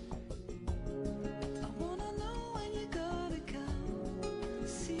dumb. I wanna know when you're gonna come.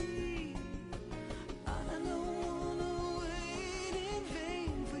 See, I don't wanna wait in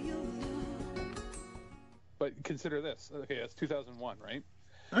vain for your love. But consider this. Okay, that's 2001, right?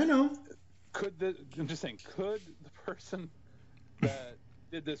 I know. I'm just saying, could the person that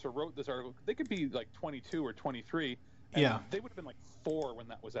did this or wrote this article, they could be like 22 or 23. And Yeah. They would have been like 4 when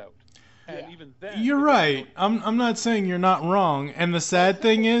that was out. And even then. You're right. I'm not saying you're not wrong. And the sad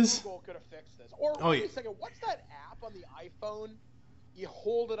thing is, Google could have fixed this. Or Oh, wait yeah. a second, what's that app on the iPhone? You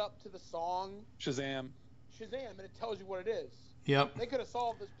hold it up to the song, Shazam. Shazam, and it tells you what it is. Yep. They could have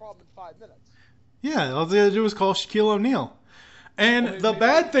solved this problem in 5 minutes. yeah, all they had to do was call Shaquille O'Neal. And Well, the maybe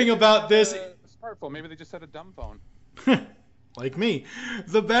bad they thing just about had this, a smartphone. Maybe they just had a dumb phone. like me,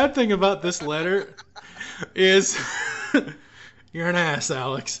 the bad thing about this letter is, you're an ass,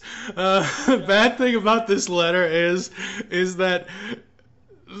 Alex. The bad thing about this letter is that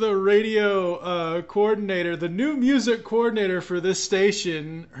the radio coordinator, the new music coordinator for this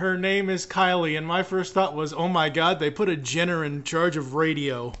station, her name is Kylie, and my first thought was, oh my god, they put a Jenner in charge of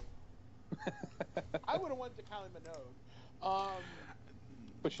radio. I would have went to Kylie Minogue.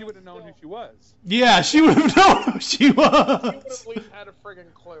 But she would have known who she was. Yeah, she would have known who she She would have was. at least had a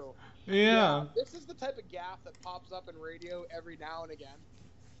friggin' clue. Yeah. This is the type of gaffe that pops up in radio every now and again.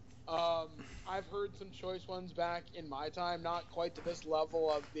 I've heard some choice ones back in my time, not quite to this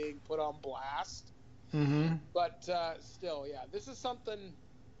level of being put on blast. Mm-hmm. But still, yeah, this is something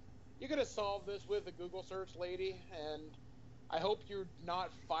you're gonna solve this with a Google search, lady. And I hope you're not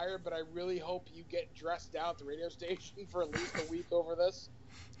fired, but I really hope you get dressed down at the radio station for at least a week over this,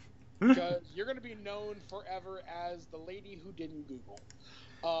 because you're gonna be known forever as the lady who didn't Google.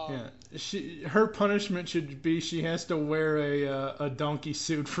 Yeah, her punishment should be she has to wear a donkey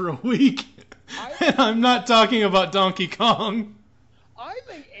suit for a week. And I'm not talking about Donkey Kong. I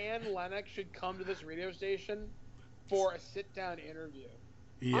think Anne Lennox should come to this radio station for a sit-down interview.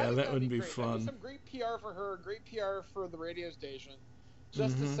 Yeah, that that'd would be great. That'd fun. some great PR for her, great PR for the radio station.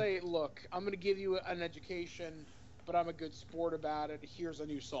 Just to Mhm. say, look, I'm going to give you an education, but I'm a good sport about it. Here's a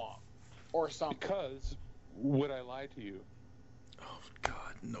new song. Or something. Because would I lie to you?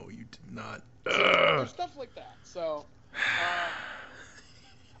 God, no, you did not. There's stuff like that. So,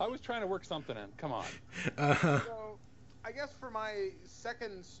 I was trying to work something in. Come on. so I guess for my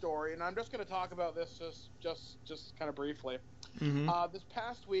second story, and I'm just going to talk about this just kind of briefly. Mhm. This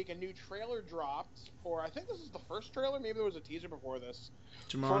past week, a new trailer dropped for, I think this is the first trailer, maybe there was a teaser before this,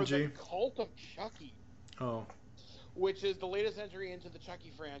 for the Jumanji. Cult of Chucky, Oh. which is the latest entry into the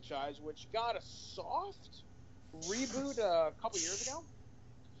Chucky franchise, which got a soft reboot a couple years ago.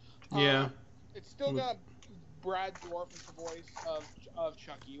 Yeah. It's still got Brad Dourif as the voice of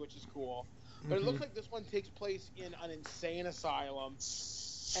Chucky, which is cool. But it looks Mhm. like this one takes place in an insane asylum.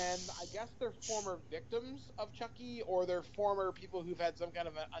 And I guess they're former victims of Chucky, or they're former people who've had some kind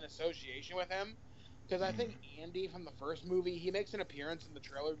of an association with him. Because I think Andy from the first movie, he makes an appearance in the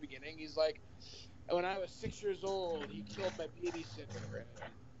trailer beginning. He's like, when I was 6 years old, he killed my babysitter,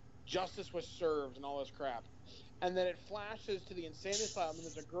 and justice was served, and all this crap. And then it flashes to the insane asylum, and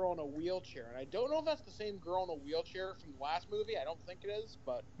there's a girl in a wheelchair. And I don't know if that's the same girl in a wheelchair from the last movie. I don't think it is,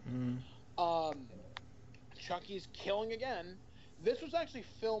 but Chucky's killing again. This was actually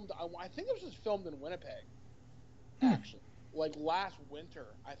filmed, I think this was filmed in Winnipeg, actually. Like last winter,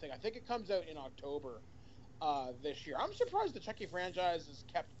 I think. I think it comes out in October this year. I'm surprised the Chucky franchise has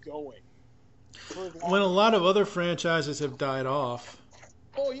kept going. for as long When a as- lot of other franchises have died off.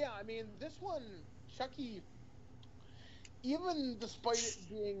 Oh yeah, I mean this one, Chucky, even despite it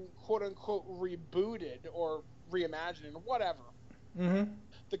being quote unquote rebooted or reimagined or whatever, Mm-hmm.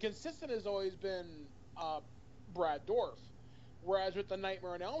 the consistent has always been Brad Dourif. Whereas with the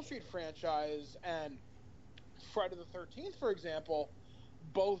Nightmare on Elm Street franchise and Friday the 13th, for example,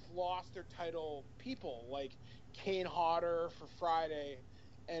 both lost their title people, like Kane Hodder for Friday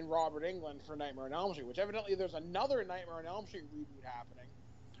and Robert Englund for Nightmare on Elm Street, which evidently there's another Nightmare on Elm Street reboot happening.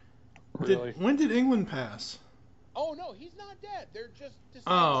 Really? When did England pass? Oh, no, he's not dead. They're just deciding to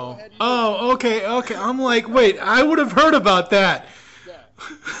go Oh. ahead and Oh, okay. I'm like, wait, I would have heard about that. Yeah.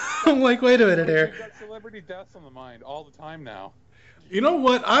 I'm like, wait a minute We've here. got celebrity deaths on the mind all the time now. You know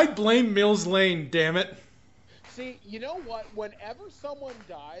what? I blame Mills Lane, damn it. See, you know what? Whenever someone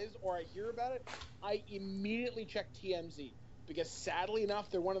dies or I hear about it, I immediately check TMZ because sadly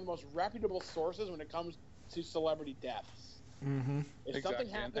enough, they're one of the most reputable sources when it comes to celebrity deaths. Mm-hmm. If Exactly,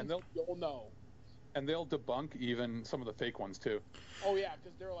 something and happens, you'll know. And they'll debunk even some of the fake ones too. Oh yeah,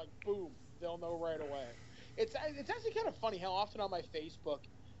 because they're like, boom, they'll know right away. It's actually kind of funny how often on my Facebook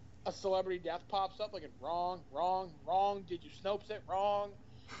a celebrity death pops up like wrong. Did you Snopes it? Wrong.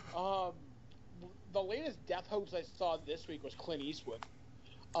 The latest death hoax I saw this week was Clint Eastwood.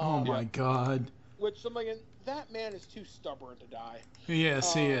 Oh my God. Which I'm like, that man is too stubborn to die.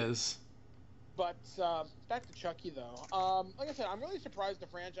 Yes, he is. But back to Chucky though. Like I said, I'm really surprised the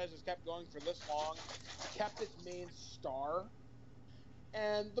franchise has kept going for this long, kept its main star,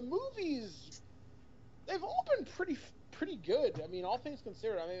 and the movies, they've all been pretty good. I mean, all things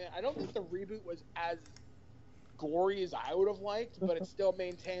considered. I mean, I don't think the reboot was as gory as I would have liked, but it still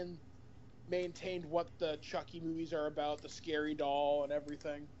maintained what the Chucky movies are about, the scary doll and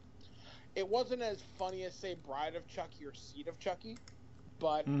everything. It wasn't as funny as, say, Bride of Chucky or Seed of Chucky,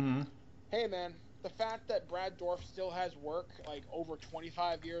 but hey, man, the fact that Brad Dourif still has work like over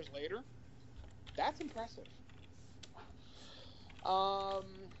 25 years later, that's impressive.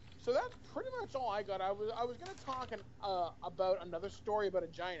 So that's pretty much all I got. I was going to talk about another story about a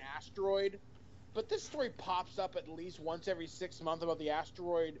giant asteroid, but this story pops up at least once every 6 months about the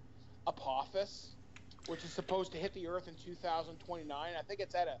asteroid Apophis, which is supposed to hit the Earth in 2029. I think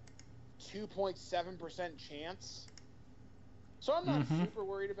it's at a 2.7% chance. So I'm not super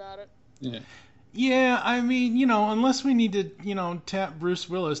worried about it. Yeah. Yeah, I mean, unless we need to, tap Bruce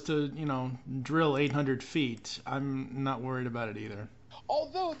Willis to, drill 800 feet, I'm not worried about it either.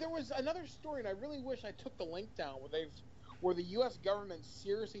 Although there was another story, and I really wish I took the link down, where the U.S. government's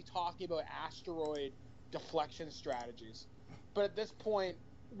seriously talking about asteroid deflection strategies. But at this point,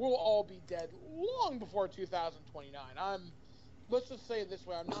 we'll all be dead long before 2029. Let's just say it this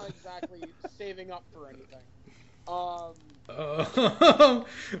way, I'm not exactly saving up for anything.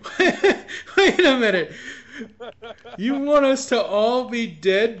 Wait a minute. You want us to all be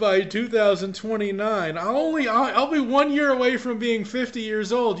dead by 2029? I'll be 1 year away from being 50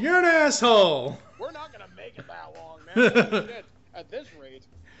 years old. You're an asshole. We're not gonna make it that long, man. Shit, at this rate.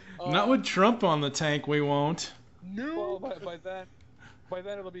 Not with Trump on the tank, we won't. No. Well, by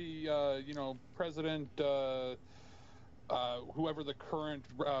then it'll be President whoever the current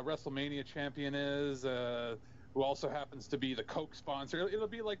WrestleMania champion is. Who also happens to be the Coke sponsor. It'll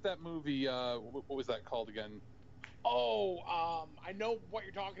be like that movie, what was that called again? Oh, I know what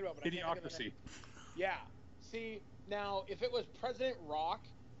you're talking about, but I can't think of the Idiocracy. name. Yeah. See, now, if it was President Rock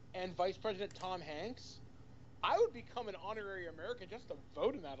and Vice President Tom Hanks, I would become an honorary American just to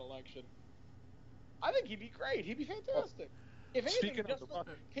vote in that election. I think he'd be great. He'd be fantastic. If anything, Speaking of just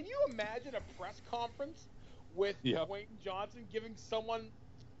can you imagine a press conference with Dwayne Johnson giving someone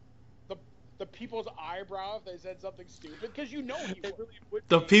the people's eyebrow if they said something stupid? Because you know he would.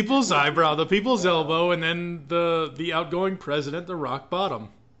 The people's eyebrow, the people's elbow, and then the outgoing president, the rock bottom.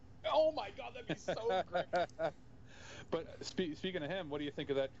 Oh my God, that'd be so great. But speaking of him, what do you think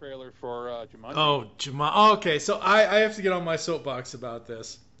of that trailer for Jumanji? Oh, Jumanji. Okay, so I have to get on my soapbox about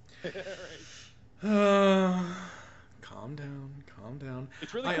this. Calm down.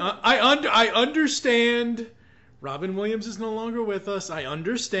 It's really cool. I understand Robin Williams is no longer with us. I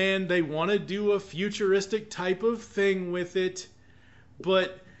understand they want to do a futuristic type of thing with it.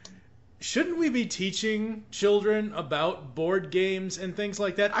 But shouldn't we be teaching children about board games and things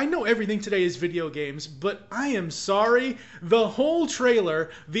like that? I know everything today is video games, but I am sorry. The whole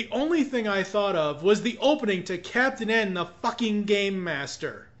trailer, the only thing I thought of was the opening to Captain N, the fucking Game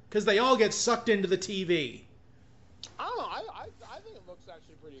Master. Because they all get sucked into the TV. I don't know. I think it looks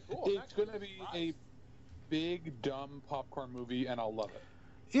actually pretty cool. It's going to be a big, dumb popcorn movie, and I'll love it.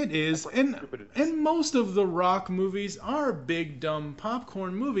 It is, and most of the Rock movies are big dumb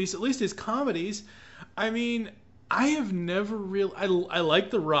popcorn movies. At least his comedies. I mean, I have never really. I like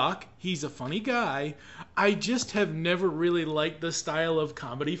The Rock. He's a funny guy. I just have never really liked the style of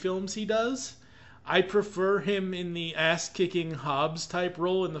comedy films he does. I prefer him in the ass-kicking Hobbs type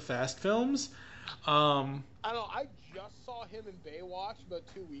role in the Fast films. I don't know. I just saw him in Baywatch about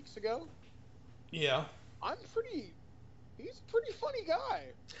 2 weeks ago. Yeah. He's a pretty funny guy.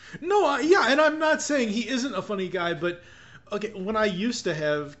 No, yeah, and I'm not saying he isn't a funny guy, but okay, when I used to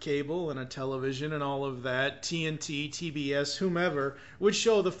have cable and a television and all of that, TNT, TBS, whomever, would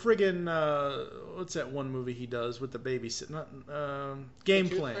show the friggin' what's that one movie he does with the babysit? Not Game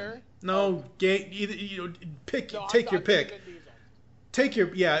Plan. No, take your pick. Take your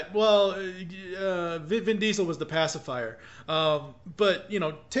Vin Diesel was the pacifier, but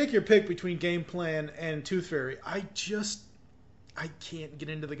take your pick between Game Plan and Tooth Fairy. I can't get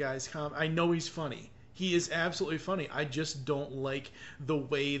into the guy's I know he's funny. He is absolutely funny. I just don't like the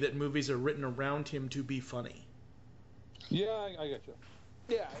way that movies are written around him to be funny. Yeah, I get you.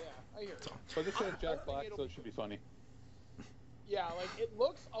 Yeah, I hear you. But this is Jack Black, so it should be funny. Yeah, like, it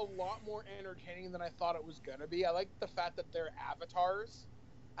looks a lot more entertaining than I thought it was gonna be. I like the fact that they're avatars,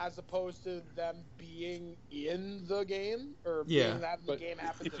 as opposed to them being in the game, or being that the game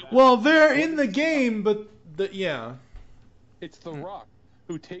happens to them. Well, they're in the game, but It's The Rock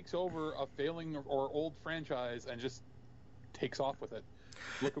who takes over a failing or old franchise and just takes off with it.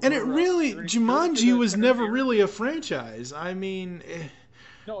 And it really, Jumanji was never really a franchise. I mean,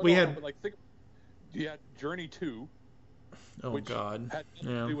 you had Journey 2. Oh, God. Had nothing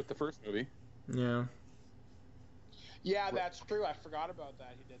to do with the first movie. Yeah. Yeah, that's true. I forgot about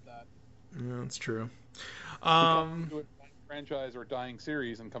that. He did that. Yeah, that's true. Do a franchise or dying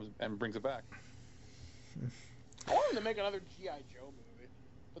series and comes and brings it back. I want him to make another G.I. Joe movie,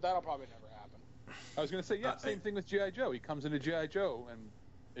 but that'll probably never happen. I was going to say, same thing with G.I. Joe. He comes into G.I. Joe, and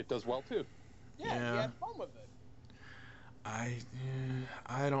it does well, too. Yeah, he had fun with it. I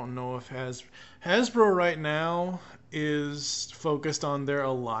don't know if Hasbro right now is focused on their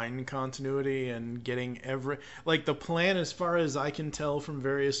Align continuity and getting the plan, as far as I can tell from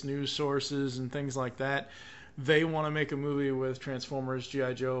various news sources and things like that. They want to make a movie with Transformers,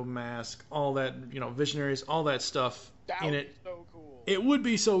 G.I. Joe, Mask, all that, Visionaries, all that stuff in it. That would be so cool. It would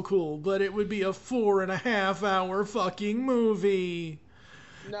be so cool, but it would be a 4.5-hour fucking movie.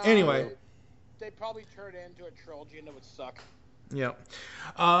 No, anyway. They'd probably turn it into a trilogy and it would suck. Yep.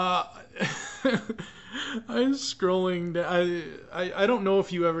 I'm scrolling down. I don't know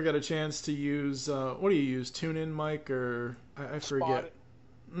if you ever got a chance to use, what do you use, TuneIn, Mike, or I forget.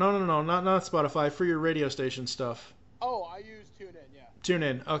 No, not Spotify, for your radio station stuff. Oh, I use TuneIn, yeah.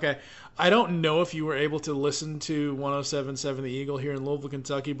 TuneIn, okay. I don't know if you were able to listen to 107.7 The Eagle here in Louisville,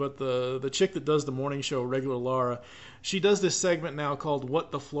 Kentucky, but the chick that does the morning show, Regular Laura, she does this segment now called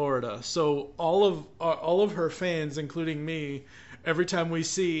What the Florida. So all of her fans, including me, every time we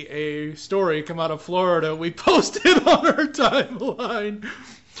see a story come out of Florida, we post it on our timeline.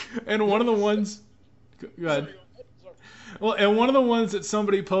 And one of the ones... Go ahead. Well, and one of the ones that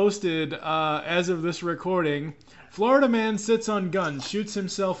somebody posted as of this recording, Florida man sits on gun, shoots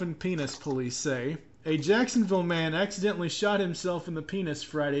himself in penis, police say. A Jacksonville man accidentally shot himself in the penis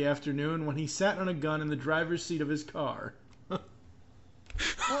Friday afternoon when he sat on a gun in the driver's seat of his car. Oh,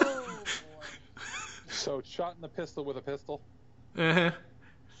 boy. So, shot in the pistol with a pistol? Uh-huh.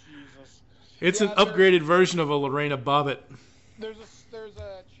 Jesus. It's an upgraded version of a Lorena Bobbitt. There's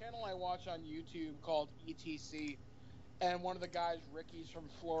a channel I watch on YouTube called ETC, and one of the guys, Ricky's from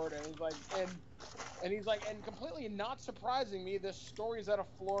Florida, and he's like, and completely not surprising me, this story's out of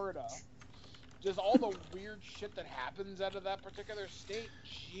Florida. Just all the weird shit that happens out of that particular state.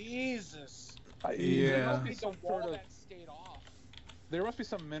 Jesus. Yeah. Must be the wall that stayed off. There must be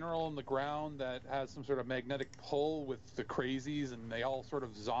some mineral in the ground that has some sort of magnetic pull with the crazies, and they all sort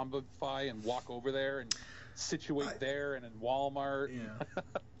of zombify and walk over there and situate there and in Walmart.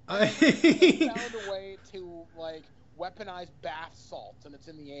 Yeah. They found a way to, weaponize bath salts, and it's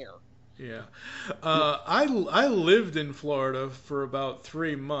in the air. Yeah. I lived in Florida for about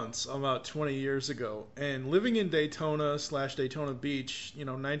 3 months, about 20 years ago. And living in Daytona/Daytona Beach,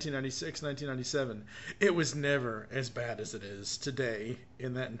 1996, 1997, it was never as bad as it is today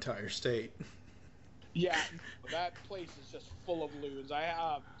in that entire state. Yeah, that place is just full of loons.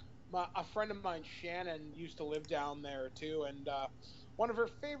 A friend of mine, Shannon, used to live down there too, and one of her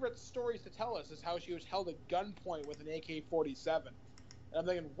favorite stories to tell us is how she was held at gunpoint with an AK-47. And I'm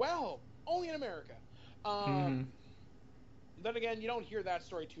thinking, well, only in America. Then again, you don't hear that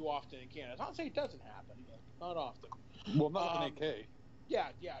story too often in Canada. It's not to say it doesn't happen, but not often. Well, not with an AK.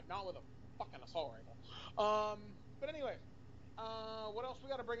 Yeah, not with a fucking assault rifle. But anyway, what else we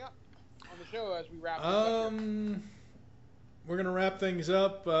got to bring up on the show as we wrap things up here? We're gonna wrap things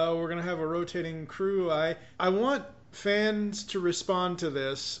up. We're gonna have a rotating crew. I want fans to respond to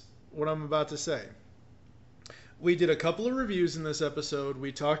this, what I'm about to say. We did a couple of reviews in this episode.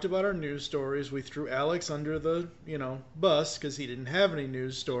 We talked about our news stories. We threw Alex under the, bus because he didn't have any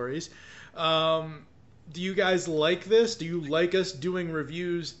news stories. Do you guys like this? Do you like us doing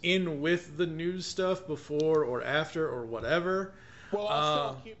reviews in with the news stuff before or after or whatever? Well,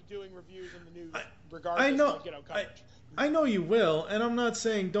 I'll still keep doing reviews in the news regardless of coverage. I know you will, and I'm not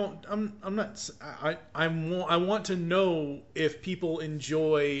saying don't. I want to know if people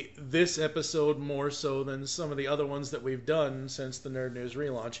enjoy this episode more so than some of the other ones that we've done since the Nerd News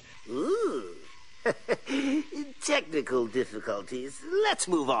relaunch. Ooh. Technical difficulties. Let's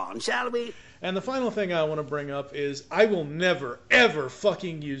move on, shall we? And the final thing I want to bring up is I will never, ever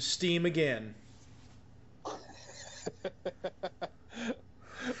fucking use Steam again.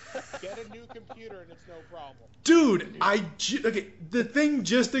 Get a new computer and it's no problem. Dude, the thing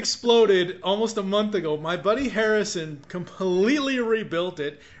just exploded almost a month ago. My buddy Harrison completely rebuilt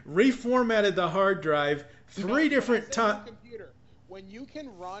it, reformatted the hard drive, three different times. When you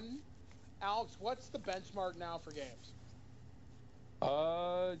can run, Alex, what's the benchmark now for games?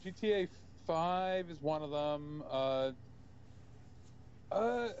 GTA 5 is one of them.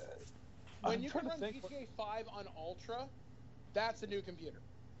 When you can run GTA 5 on Ultra, that's a new computer.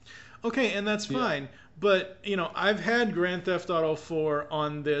 Okay, and that's fine. But, I've had Grand Theft Auto 4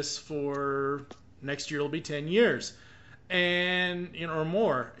 on this for next year it'll be 10 years. And, or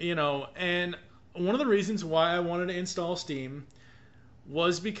more, And one of the reasons why I wanted to install Steam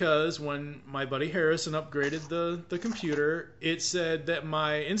was because when my buddy Harrison upgraded the computer, it said that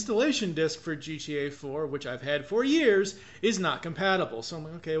my installation disk for GTA 4, which I've had for years, is not compatible. So I'm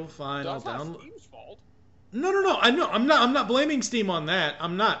like, okay, well, fine, I'll download. Steam's fault. No. I know. I'm not blaming Steam on that.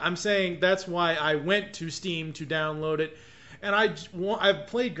 I'm not. I'm saying that's why I went to Steam to download it. And I've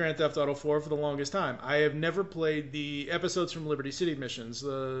played Grand Theft Auto 4 for the longest time. I have never played the episodes from Liberty City missions,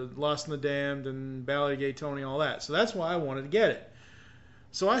 the Lost and the Damned and Ballygate Tony, all that. So that's why I wanted to get it.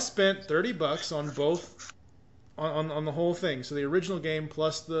 So I spent $30 on both, on the whole thing. So the original game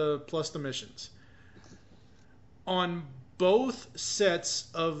plus the missions. On both sets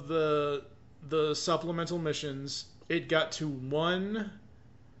of the supplemental missions, it got to one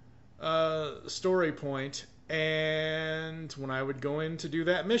story point, and when I would go in to do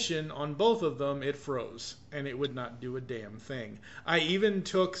that mission on both of them, it froze and it would not do a damn thing. I even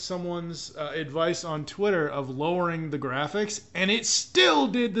took someone's advice on Twitter of lowering the graphics, and it still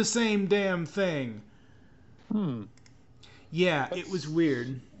did the same damn thing. Yeah, it was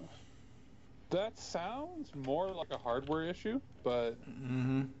weird. That sounds more like a hardware issue, but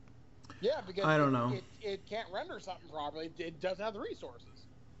Yeah, because I don't know. It can't render something properly. It doesn't have the resources.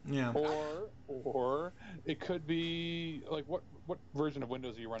 Yeah. Or it could be like what version of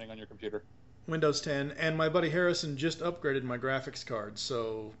Windows are you running on your computer? Windows 10, and my buddy Harrison just upgraded my graphics card,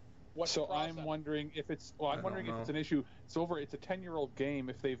 so. I'm wondering if it's if it's an issue. It's a 10-year-old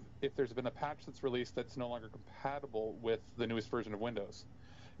game. If there's been a patch that's released that's no longer compatible with the newest version of Windows,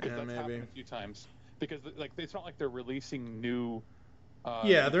 because that's happened a few times. Because it's not like they're releasing new.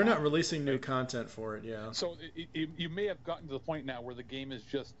 They're not releasing new content for it. Yeah. So you may have gotten to the point now where the game is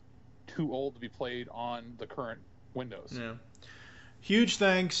just too old to be played on the current Windows. Yeah. Huge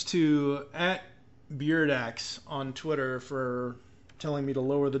thanks to @Beardax on Twitter for telling me to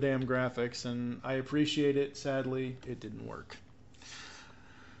lower the damn graphics, and I appreciate it. Sadly, it didn't work.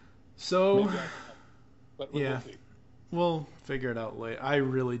 So, we'll figure it out later. I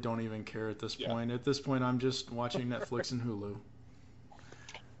really don't even care at this point. At this point, I'm just watching Netflix and Hulu.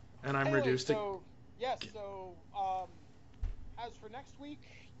 And I'm reduced to... As for next week,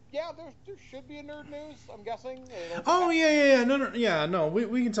 there should be a Nerd News, I'm guessing. No,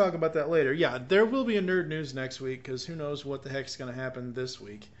 we can talk about that later. Yeah, there will be a Nerd News next week, because who knows what the heck's going to happen this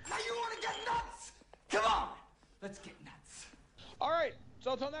week. Now you want to get nuts? Come on, let's get nuts. All right,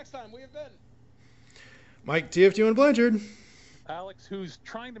 so until next time, we have been Mike, TFT, and Blanchard. Alex, who's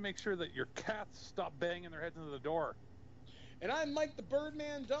trying to make sure that your cats stop banging their heads into the door. And I'm Mike the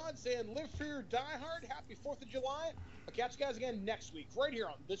Birdman Dodd saying live free or die hard. Happy 4th of July. I'll catch you guys again next week right here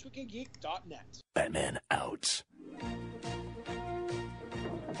on thisweekingeek.net. Batman out.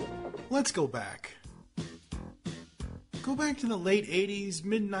 Let's go back. Go back to the late 80s,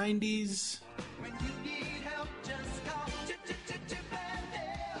 mid 90s. When you need help, just call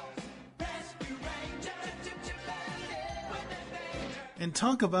Rescue Rangers. And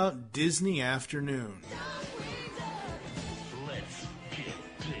talk about Disney Afternoon. Let's get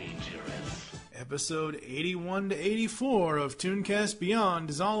Episode 81 to 84 of Tooncast Beyond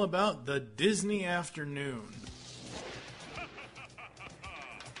is all about the Disney afternoon.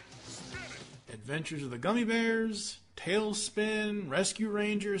 Adventures of the Gummy Bears, Tailspin, Rescue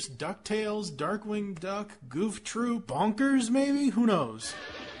Rangers, DuckTales, Darkwing Duck, Goof Troop, Bonkers maybe? Who knows?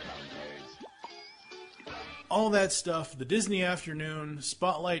 All that stuff, the Disney afternoon,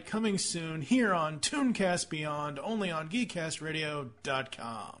 Spotlight coming soon here on Tooncast Beyond, only on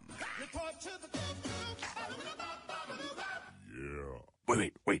GeekCastRadio.com. Yeah.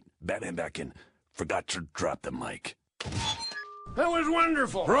 Wait. Batman back in. Forgot to drop the mic. That was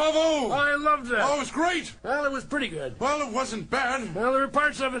wonderful. Bravo! I loved that. Oh, it was great. Well, it was pretty good. Well, it wasn't bad. Well, there were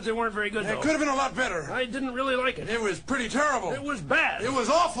parts of it that weren't very good, though. It could have been a lot better. I didn't really like it. It was pretty terrible. It was bad. It was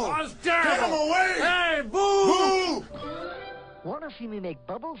awful. It was terrible. Get him away! Hey, boo! Boo! Want to see me make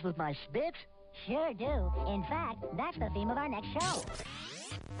bubbles with my spit? Sure do. In fact, that's the theme of our next show.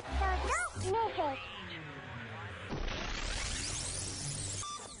 So don't miss it.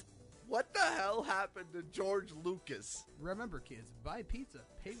 What the hell happened to George Lucas? Remember, kids, buy pizza,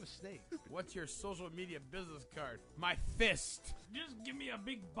 pay with steak. What's your social media business card? My fist. Just give me a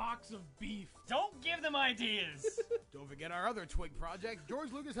big box of beef. Don't give them ideas. Don't forget our other twig project,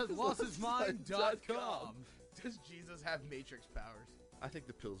 GeorgeLucasHasLostHisMind.com. Does Jesus have Matrix powers? I think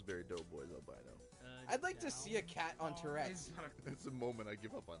the Pillsbury Doughboys albino. I'd like to see a cat on Tourette's. It's the moment I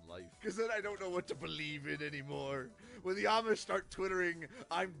give up on life. Because then I don't know what to believe in anymore. When the Amish start twittering,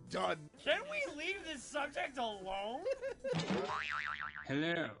 I'm done. Can we leave this subject alone?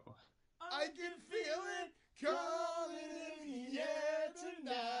 Hello. I can feel it coming in the air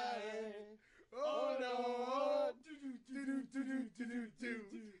tonight. Oh no.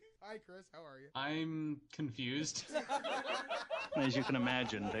 Hi, Chris. How are you? I'm confused. As you can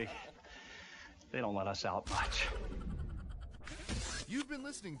imagine, they don't let us out much. You've been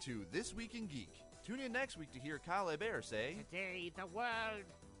listening to This Week in Geek. Tune in next week to hear Kyle Hebert say, Today, the world.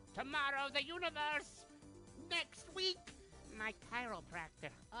 Tomorrow, the universe. Next week, my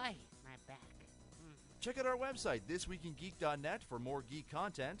chiropractor. Ay, my back. check out our website, thisweekingeek.net, for more geek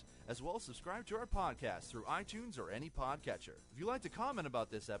content, as well as subscribe to our podcast through iTunes or any podcatcher. If you'd like to comment about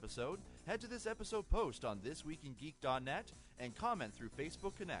this episode, head to this episode post on thisweekingeek.net and comment through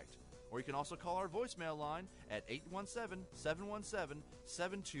Facebook Connect. Or you can also call our voicemail line at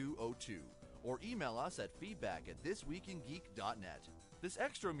 817-717-7202. Or email us at feedback@thisweekingeek.net. This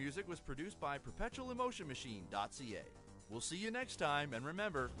extra music was produced by perpetualemotionmachine.ca. We'll see you next time, and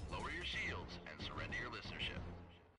remember, lower your shields and surrender your listenership.